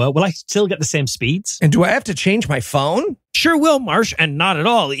know, Noah. Will I still get the same speeds? And do I have to change my phone? Sure will, Marsh, and not at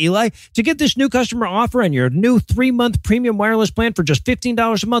all, Eli. To get this new customer offer and your new 3-month premium wireless plan for just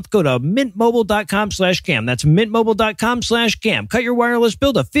 $15 a month, go to mintmobile.com/cam. That's mintmobile.com/cam. Cut your wireless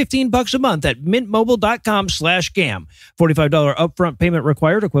bill to $15 a month at mintmobile.com/cam. $45 upfront payment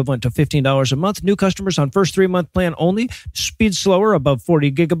required, equivalent to $15 a month. New customers on first 3-month plan only. Speed slower, above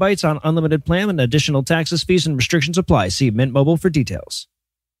 40 gigabytes on unlimited plan, and additional taxes, fees, and restrictions apply. See Mint Mobile for details.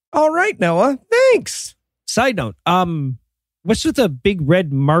 All right, Noah. Thanks. Side note, what's with the big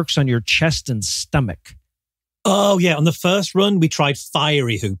red marks on your chest and stomach? Oh, yeah. On the first run, we tried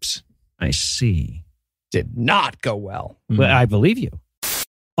fiery hoops. I see. Did not go well. Well, I believe you.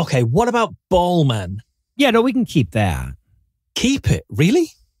 Okay, what about Ballman? Yeah, no, we can keep that. Keep it?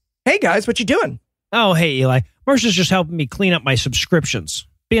 Really? Hey, guys, what you doing? Oh, hey, Eli. Marsh is just helping me clean up my subscriptions.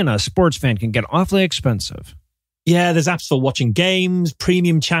 Being a sports fan can get awfully expensive. Yeah, there's apps for watching games,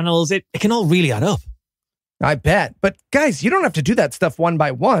 premium channels. It can all really add up. I bet. But guys, you don't have to do that stuff one by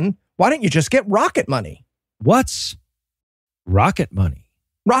one. Why don't you just get Rocket Money? What's Rocket Money?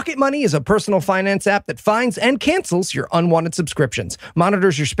 Rocket Money is a personal finance app that finds and cancels your unwanted subscriptions,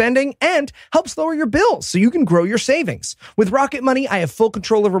 monitors your spending, and helps lower your bills so you can grow your savings. With Rocket Money, I have full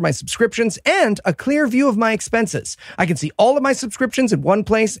control over my subscriptions and a clear view of my expenses. I can see all of my subscriptions in one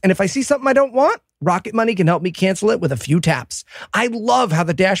place, and if I see something I don't want, Rocket Money can help me cancel it with a few taps. I love how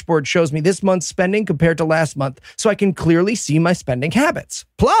the dashboard shows me this month's spending compared to last month, so I can clearly see my spending habits.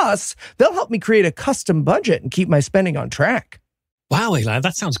 Plus, they'll help me create a custom budget and keep my spending on track. Wow, Eli,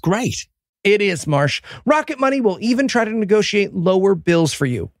 that sounds great. It is, Marsh. Rocket Money will even try to negotiate lower bills for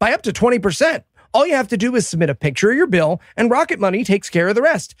you by up to 20%. All you have to do is submit a picture of your bill, and Rocket Money takes care of the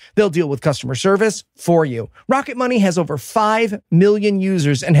rest. They'll deal with customer service for you. Rocket Money has over 5 million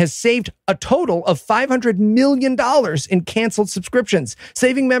users and has saved a total of $500 million in canceled subscriptions,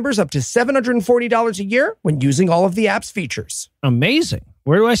 saving members up to $740 a year when using all of the app's features. Amazing.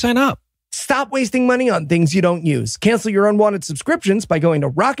 Where do I sign up? Stop wasting money on things you don't use. Cancel your unwanted subscriptions by going to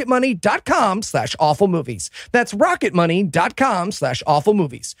rocketmoney.com/awfulmovies. That's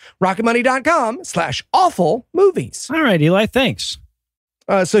rocketmoney.com/awfulmovies. rocketmoney.com/awfulmovies. All right, Eli, thanks.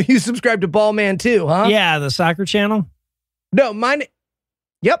 So you subscribe to Ballman too, huh? Yeah, the soccer channel? No, mine.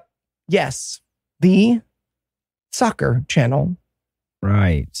 Yep. Yes. The soccer channel.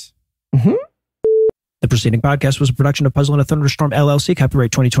 Right. Mm-hmm. The preceding podcast was a production of Puzzle in a Thunderstorm, LLC,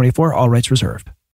 copyright 2024, all rights reserved.